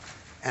tried,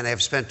 and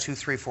they've spent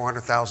 $200,000,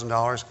 $300,000,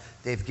 $400,000.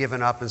 They've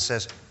given up and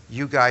says,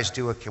 you guys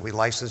do it, can we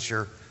license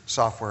your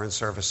software and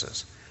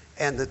services?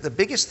 And the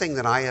biggest thing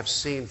that I have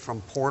seen from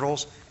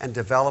portals and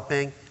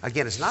developing,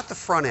 again, it's not the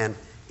front end,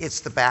 it's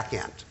the back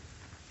end.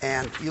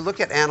 And you look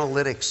at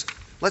analytics.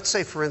 Let's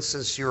say, for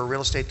instance, you're a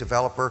real estate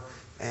developer,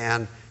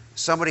 and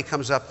somebody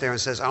comes up there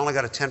and says, I only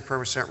got a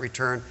 10%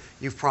 return,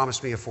 you've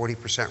promised me a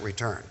 40%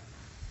 return.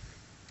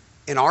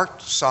 In our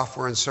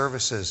software and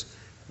services,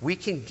 we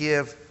can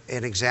give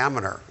an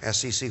examiner,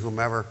 SEC,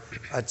 whomever,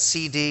 a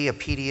CD, a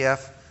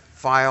PDF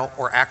file,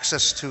 or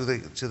access to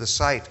the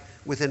site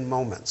within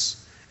moments.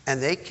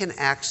 And they can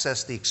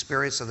access the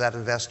experience of that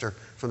investor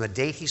from the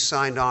date he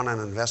signed on an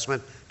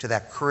investment to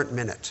that current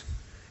minute.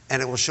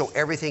 And it will show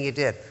everything he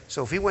did.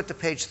 So if he went to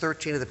page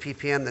 13 of the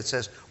PPM that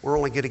says, we're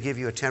only going to give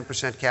you a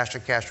 10%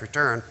 cash-to-cash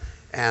return,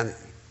 and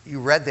you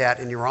read that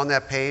and you're on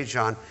that page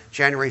on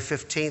January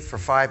 15th for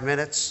 5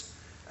 minutes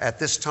at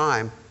this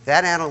time,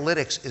 that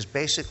analytics is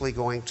basically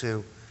going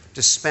to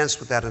dispense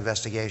with that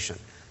investigation.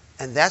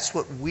 And that's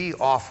what we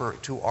offer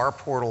to our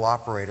portal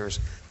operators,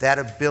 that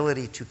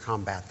ability to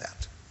combat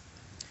that.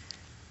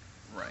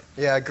 Right.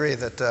 Yeah, I agree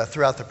that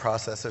throughout the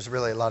process, there's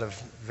really a lot of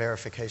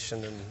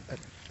verification, and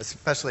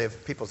especially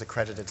of people's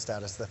accredited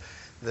status.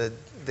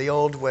 The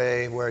old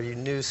way where you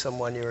knew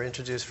someone, you were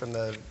introduced from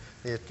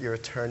your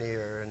attorney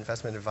or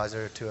investment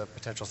advisor to a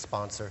potential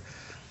sponsor,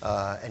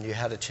 and you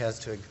had a chance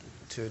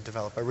to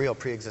develop a real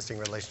pre-existing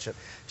relationship,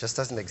 just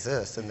doesn't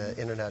exist in the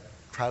internet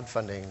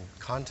crowdfunding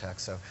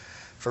context. So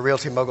for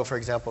Realty Mogul, for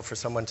example, for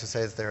someone to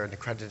say that they're an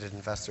accredited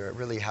investor, it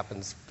really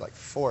happens like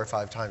 4 or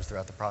 5 times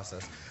throughout the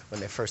process.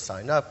 When they first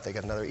sign up, they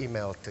get another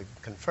email to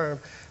confirm.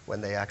 When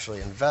they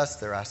actually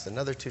invest, they're asked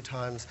another 2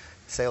 times.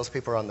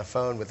 Salespeople are on the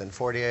phone within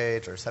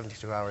 48 or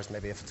 72 hours,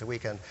 maybe if it's a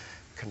weekend,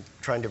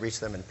 trying to reach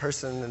them in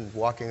person and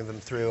walking them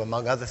through,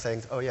 among other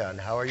things, oh yeah, and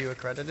how are you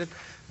accredited?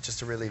 Just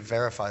to really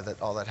verify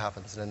that all that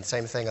happens. And then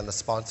same thing on the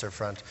sponsor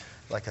front,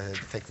 like I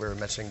think we were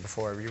mentioning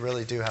before, you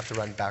really do have to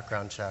run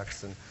background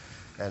checks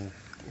and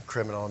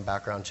criminal and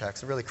background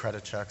checks, and really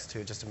credit checks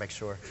too, just to make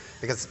sure.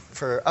 Because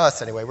for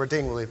us anyway, we're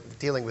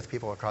dealing with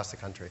people across the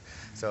country.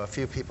 So a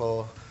few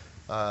people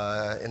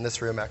in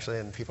this room actually,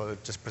 and people who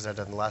just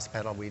presented in the last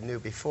panel we knew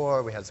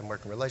before, we had some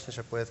working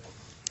relationship with.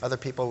 Other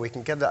people, we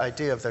can get the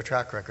idea of their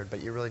track record,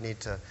 but you really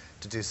need to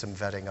do some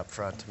vetting up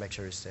front to make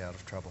sure you stay out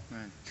of trouble.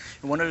 Right.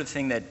 And one other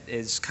thing that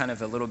is kind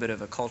of a little bit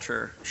of a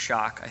culture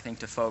shock, I think,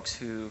 to folks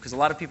who, because a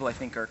lot of people I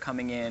think are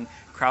coming in,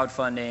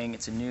 crowdfunding,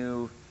 it's a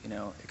new,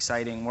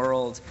 exciting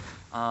world.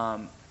 They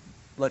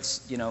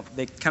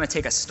kind of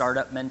take a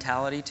startup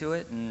mentality to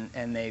it,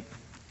 and they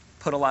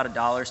put a lot of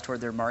dollars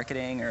toward their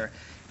marketing,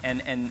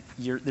 and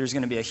there's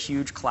going to be a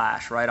huge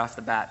clash right off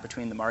the bat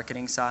between the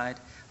marketing side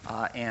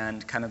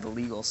and kind of the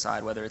legal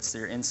side, whether it's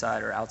their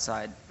inside or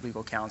outside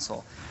legal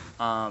counsel.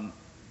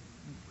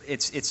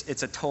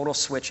 It's a total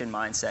switch in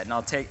mindset. And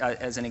I'll take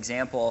as an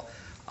example,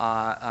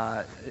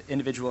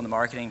 individual in the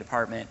marketing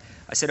department.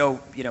 I said,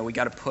 we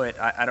got to put,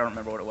 I don't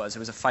remember what it was. It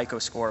was a FICO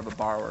score of a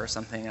borrower or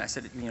something. And I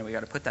said, we got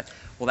to put that.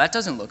 Well, that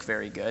doesn't look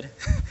very good.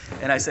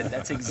 And I said,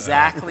 that's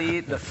exactly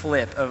the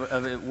flip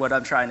of what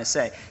I'm trying to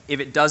say. If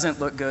it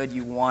doesn't look good,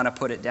 you want to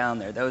put it down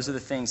there. Those are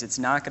the things. It's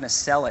not going to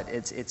sell it.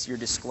 It's you're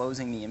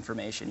disclosing the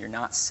information. You're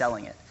not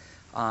selling it.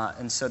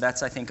 And so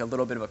that's, I think, a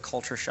little bit of a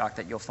culture shock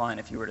that you'll find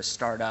if you were to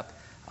start up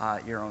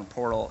your own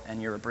portal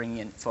and you're bringing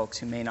in folks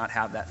who may not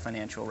have that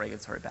financial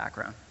regulatory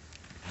background.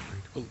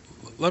 Well,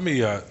 let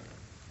me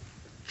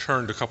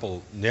turn to a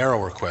couple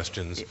narrower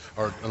questions,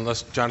 or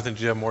unless, Jonathan,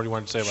 do you have more you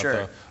want to say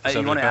about the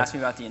you want to ask me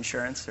about the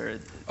insurance? Or?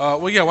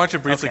 Well, yeah, why don't you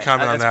briefly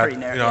comment on that? Pretty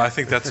narrow, I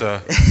think that's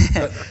a...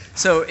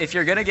 So if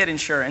you're going to get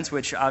insurance,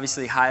 which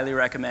obviously highly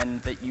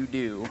recommend that you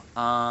do,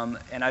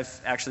 and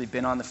I've actually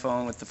been on the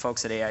phone with the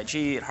folks at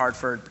AIG, at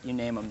Hartford, you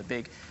name them,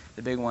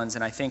 the big ones,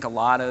 and I think a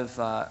lot of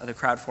the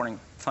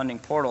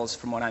crowdfunding portals,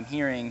 from what I'm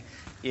hearing,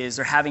 is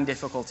they're having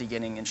difficulty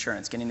getting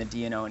insurance, getting the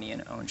D&O and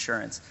E&O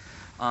insurance.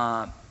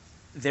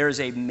 There's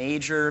a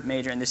major,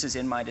 and this is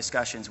in my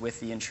discussions with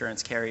the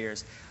insurance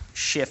carriers,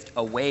 shift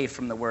away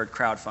from the word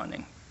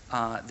crowdfunding.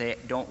 they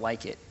don't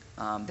like it.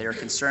 They're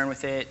concerned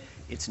with it.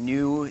 It's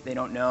new. They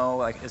don't know,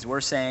 like as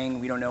we're saying,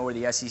 we don't know where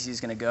the SEC is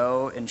going to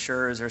go.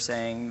 Insurers are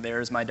saying,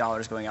 there's my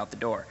dollars going out the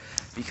door,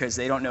 because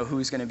they don't know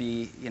who's going to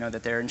be,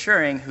 that they're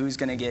insuring, who's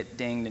going to get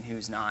dinged and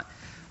who's not.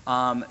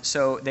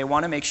 So they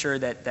want to make sure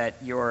that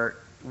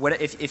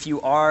if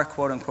you are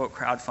quote unquote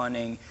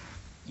crowdfunding,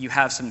 you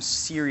have some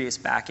serious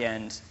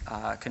back-end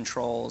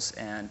controls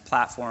and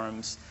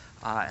platforms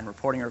and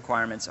reporting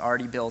requirements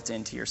already built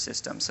into your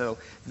system. So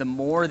the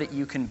more that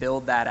you can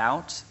build that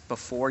out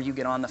before you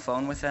get on the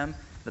phone with them,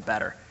 the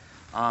better.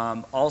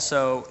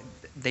 Also,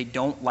 they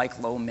don't like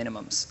low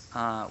minimums,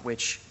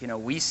 which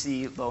we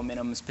see low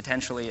minimums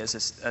potentially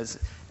as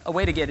a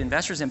way to get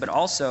investors in, but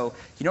also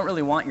you don't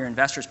really want your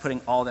investors putting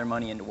all their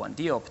money into one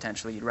deal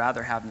potentially. You'd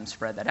rather have them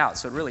spread that out.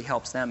 So it really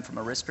helps them from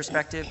a risk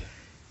perspective.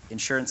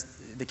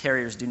 The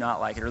carriers do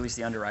not like it, or at least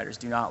the underwriters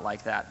do not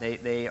like that.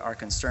 They are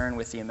concerned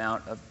with the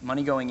amount of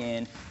money going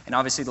in, and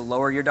obviously the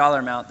lower your dollar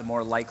amount, the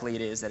more likely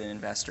it is that an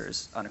investor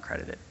is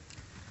unaccredited.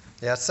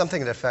 Yeah, it's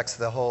something that affects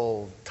the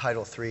whole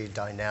Title III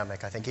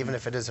dynamic. I think even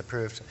if it is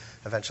approved,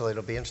 eventually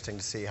it'll be interesting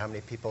to see how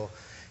many people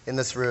in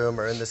this room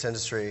or in this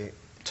industry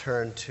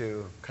turn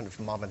to kind of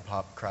mom and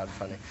pop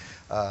crowdfunding.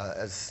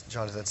 As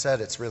Jonathan said,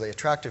 it's really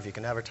attractive. You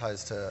can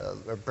advertise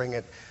or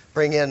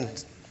bring in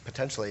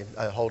potentially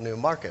a whole new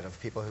market of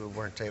people who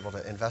weren't able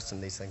to invest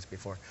in these things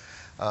before.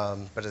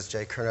 But as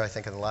Jay Kerner, I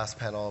think in the last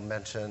panel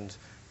mentioned,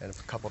 and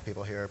a couple of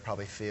people here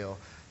probably feel,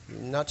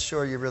 I'm not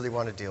sure you really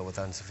want to deal with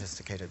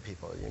unsophisticated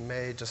people. You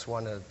may just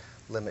want to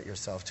limit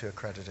yourself to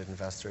accredited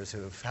investors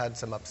who have had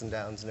some ups and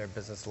downs in their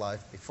business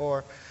life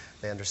before.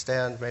 They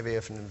understand maybe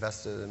if an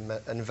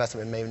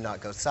investment may not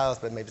go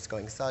south, but maybe it's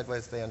going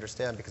sideways, they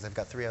understand because they've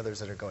got 3 others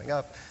that are going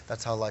up.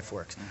 That's how life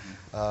works.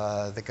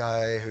 The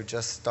guy who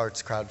just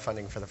starts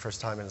crowdfunding for the first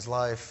time in his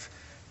life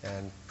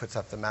and puts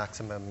up the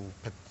maximum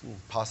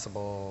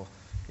possible,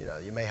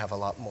 you may have a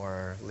lot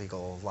more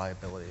legal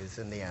liabilities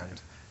in the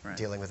end. Right.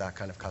 Dealing with that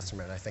kind of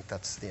customer, and I think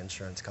that's the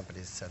insurance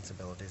company's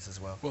sensibilities as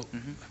well. Well,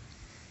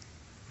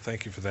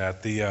 thank you for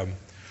that.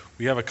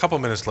 We have a couple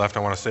minutes left. I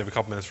want to save a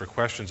couple minutes for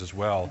questions as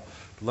well.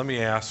 But let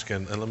me ask,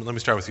 and let me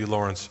start with you,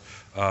 Lawrence.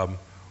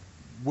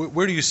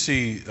 Where do you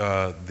see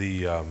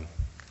the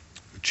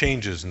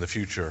changes in the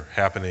future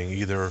happening,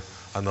 either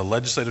on the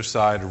legislative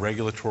side or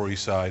regulatory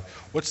side?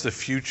 What's the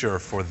future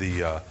for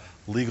the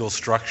legal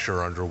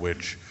structure under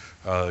which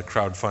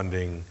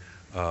crowdfunding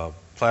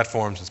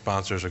platforms and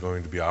sponsors are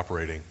going to be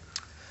operating?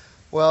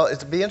 Well,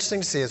 it'll be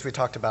interesting to see, as we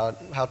talked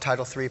about, how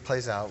Title III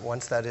plays out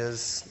once that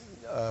is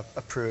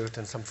approved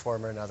in some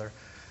form or another,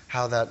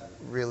 how that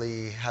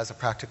really has a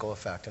practical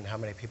effect and how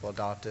many people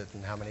adopt it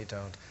and how many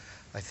don't.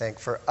 I think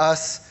for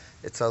us,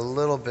 it's a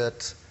little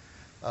bit,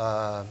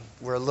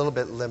 we're a little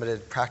bit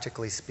limited,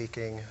 practically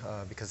speaking,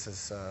 because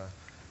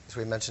as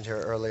we mentioned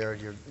here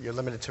earlier, you're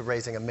limited to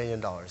raising $1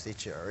 million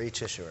each year, or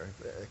each issuer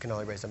can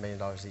only raise $1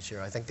 million each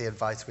year. I think the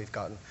advice we've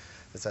gotten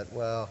is that,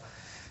 well,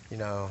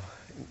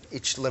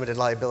 each limited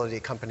liability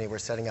company we're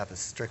setting up is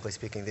strictly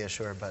speaking the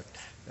issuer, but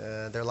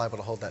they're liable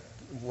to hold that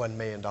 $1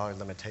 million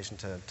limitation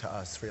to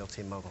us,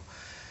 Realty Mobile.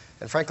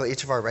 And frankly,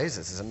 each of our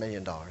raises is $1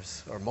 million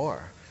or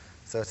more.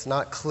 So it's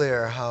not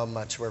clear how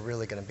much we're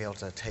really going to be able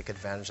to take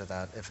advantage of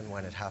that if and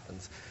when it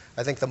happens.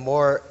 I think the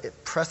more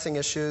pressing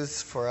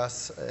issues for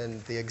us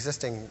in the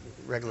existing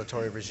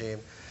regulatory regime,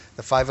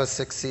 the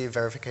 506C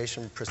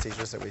verification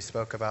procedures that we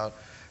spoke about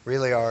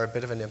really are a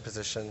bit of an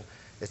imposition.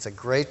 It's a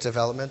great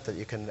development that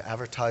you can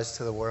advertise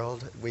to the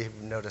world. We've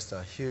noticed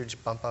a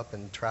huge bump up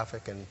in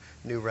traffic and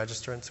new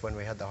registrants when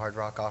we had the Hard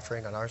Rock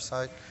offering on our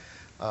site.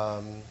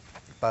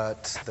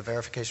 But the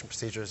verification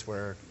procedures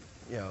were,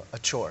 a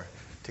chore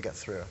to get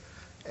through.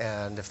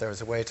 And if there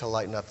was a way to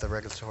lighten up the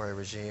regulatory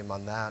regime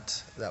on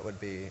that, that would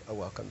be a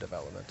welcome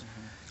development.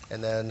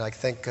 And then I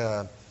think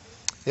the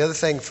other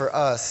thing for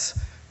us,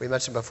 we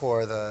mentioned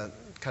before, the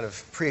kind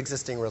of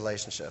pre-existing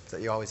relationship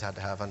that you always had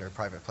to have under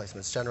private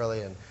placements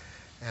generally,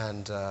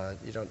 and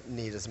you don't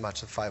need as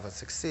much of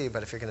 506C,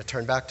 but if you're going to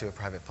turn back to a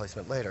private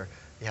placement later,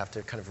 you have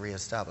to kind of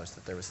reestablish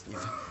that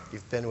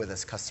you've been with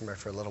this customer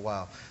for a little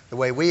while. The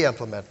way we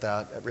implement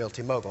that at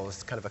Realty Mobile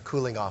is kind of a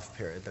cooling off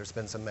period. There's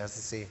been some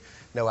SEC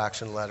no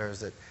action letters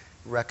that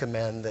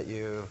recommend that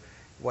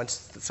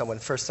once someone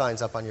first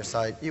signs up on your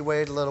site, you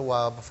wait a little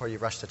while before you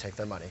rush to take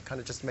their money.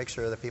 Kind of just make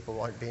sure that people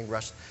aren't being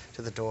rushed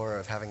to the door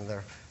of having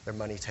their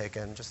money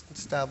taken. Just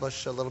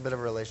establish a little bit of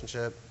a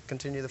relationship,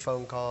 continue the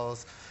phone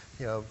calls,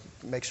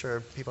 make sure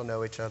people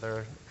know each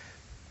other.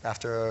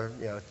 After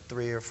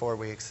 3 or 4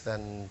 weeks,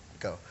 then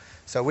go.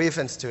 So we've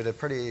instituted a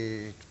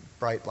pretty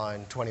bright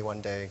line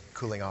 21-day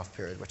cooling off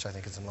period, which I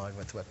think is in line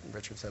with what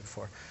Richard said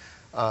before.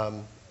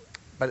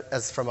 But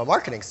as from a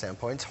marketing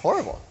standpoint, it's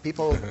horrible.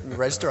 People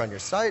register on your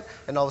site,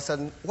 and all of a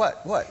sudden,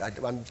 what?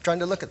 I'm trying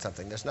to look at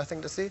something. There's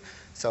nothing to see.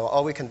 So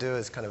all we can do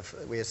is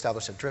we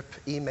establish a drip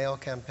email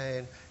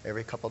campaign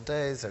every couple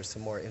days. There's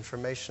some more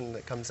information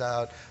that comes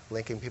out,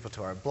 linking people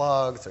to our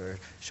blogs or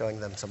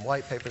showing them some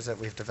white papers that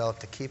we've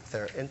developed to keep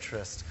their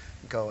interest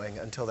going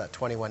until that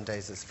 21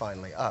 days is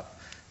finally up,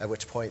 at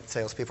which point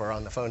salespeople are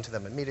on the phone to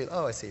them immediately.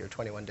 Oh, I see your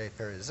 21-day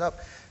period is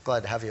up.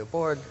 Glad to have you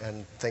aboard,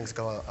 and things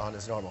go on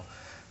as normal.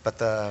 But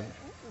the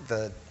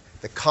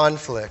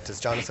conflict, as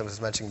Jonathan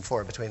was mentioning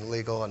before, between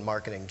legal and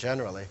marketing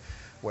generally,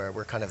 where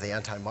we're kind of the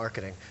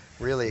anti-marketing,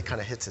 really kind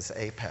of hits its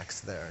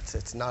apex there.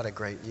 It's not a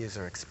great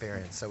user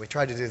experience. So we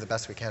try to do the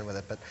best we can with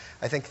it. But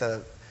I think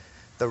the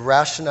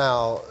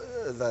rationale,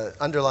 the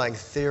underlying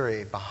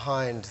theory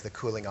behind the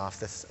cooling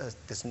off,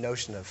 this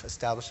notion of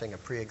establishing a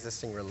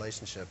pre-existing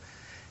relationship,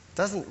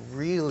 doesn't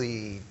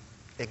really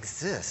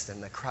exist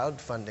in the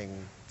crowdfunding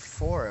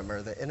forum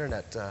or the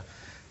internet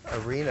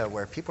arena,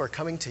 where people are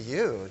coming to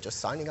you, just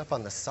signing up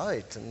on the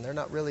site, and they're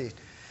not really,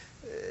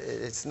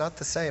 it's not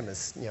the same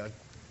as,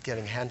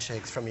 getting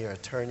handshakes from your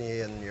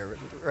attorney and your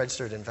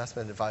registered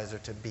investment advisor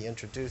to be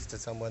introduced to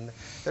someone.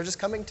 They're just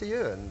coming to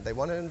you, and they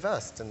want to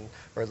invest,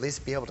 or at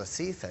least be able to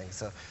see things.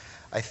 So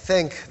I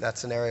think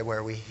that's an area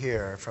where we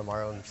hear from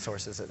our own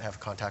sources that have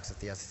contacts with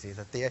the SEC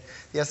that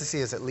the SEC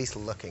is at least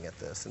looking at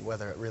this and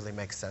whether it really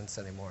makes sense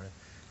anymore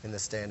in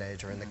this day and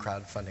age, or in the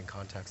crowdfunding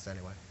context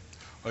anyway.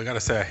 Well, I got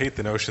to say, I hate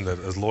the notion that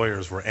as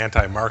lawyers we're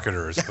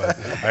anti-marketers, but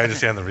I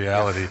understand the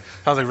reality.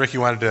 Sounds like Rick, you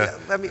wanted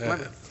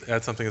to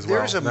add something as well.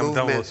 There's a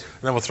movement.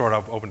 Then we'll throw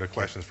it open to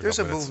questions for There's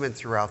a a couple minutes. movement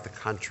throughout the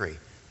country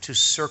to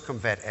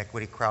circumvent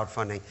equity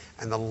crowdfunding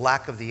and the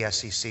lack of the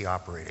SEC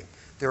operating.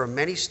 There are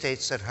many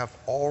states that have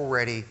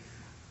already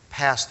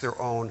passed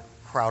their own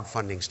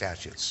crowdfunding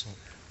statutes.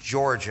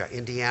 Georgia,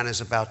 Indiana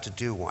is about to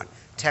do one.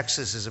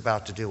 Texas is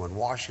about to do one.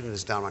 Washington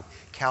has done one.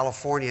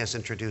 California has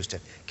introduced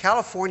it.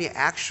 California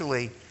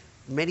actually,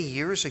 many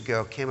years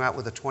ago, came out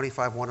with a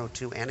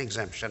 25102N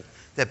exemption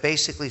that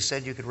basically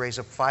said you could raise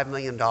up $5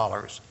 million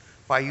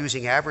by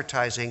using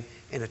advertising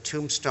in a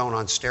tombstone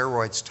on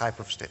steroids type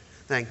of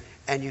thing,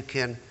 and you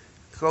can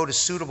go to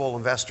suitable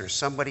investors,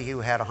 somebody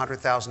who had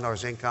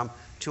 $100,000 income,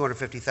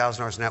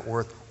 $250,000 net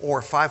worth,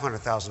 or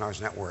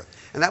 $500,000 net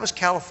worth. And that was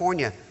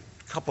California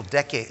a couple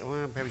decades,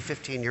 well, maybe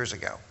 15 years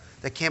ago.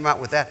 They came out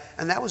with that,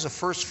 and that was the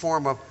first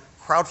form of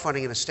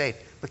crowdfunding in a state.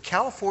 But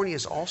California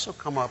has also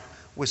come up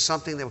with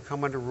something that would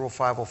come under Rule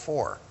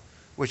 504,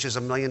 which is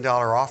 $1 million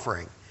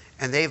offering.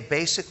 And they've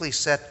basically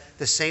set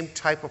the same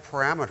type of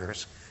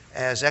parameters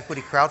as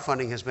equity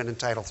crowdfunding has been in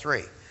Title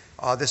III.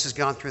 This has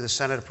gone through the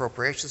Senate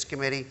Appropriations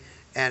Committee,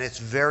 and it's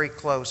very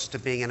close to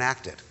being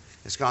enacted.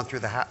 It's gone through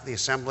the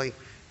Assembly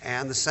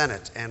and the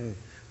Senate, and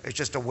it's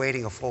just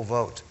awaiting a full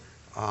vote.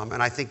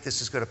 And I think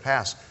this is going to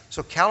pass.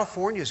 So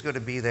California is going to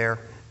be there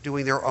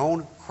doing their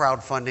own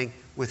crowdfunding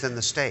within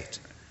the state.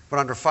 But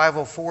under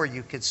 504,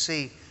 you could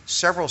see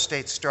several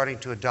states starting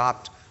to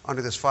adopt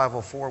under this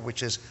 504,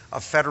 which is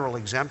a federal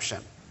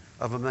exemption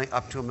of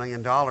up to $1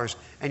 million,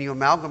 and you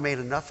amalgamate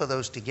enough of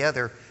those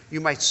together,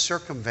 you might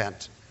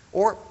circumvent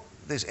or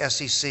these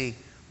SEC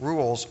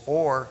rules,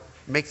 or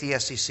make the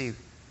SEC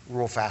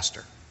rule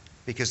faster,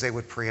 because they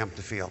would preempt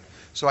the field.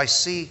 So I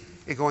see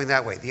it going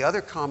that way. The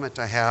other comment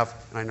I have,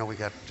 and I know we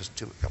got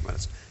just a couple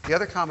minutes. The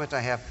other comment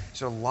I have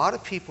is a lot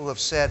of people have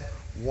said,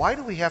 why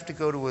do we have to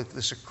go to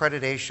this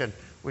accreditation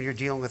when you're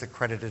dealing with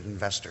accredited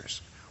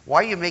investors?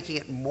 Why are you making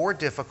it more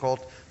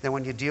difficult than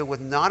when you deal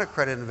with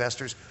non-accredited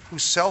investors who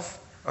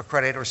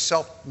self-accredit or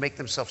make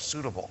themselves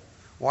suitable?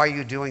 Why are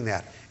you doing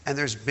that? And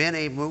there's been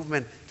a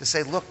movement to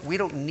say, look, we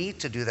don't need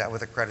to do that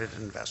with accredited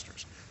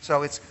investors.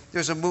 So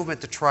there's a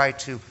movement to try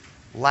to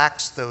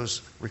lax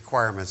those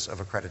requirements of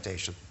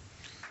accreditation.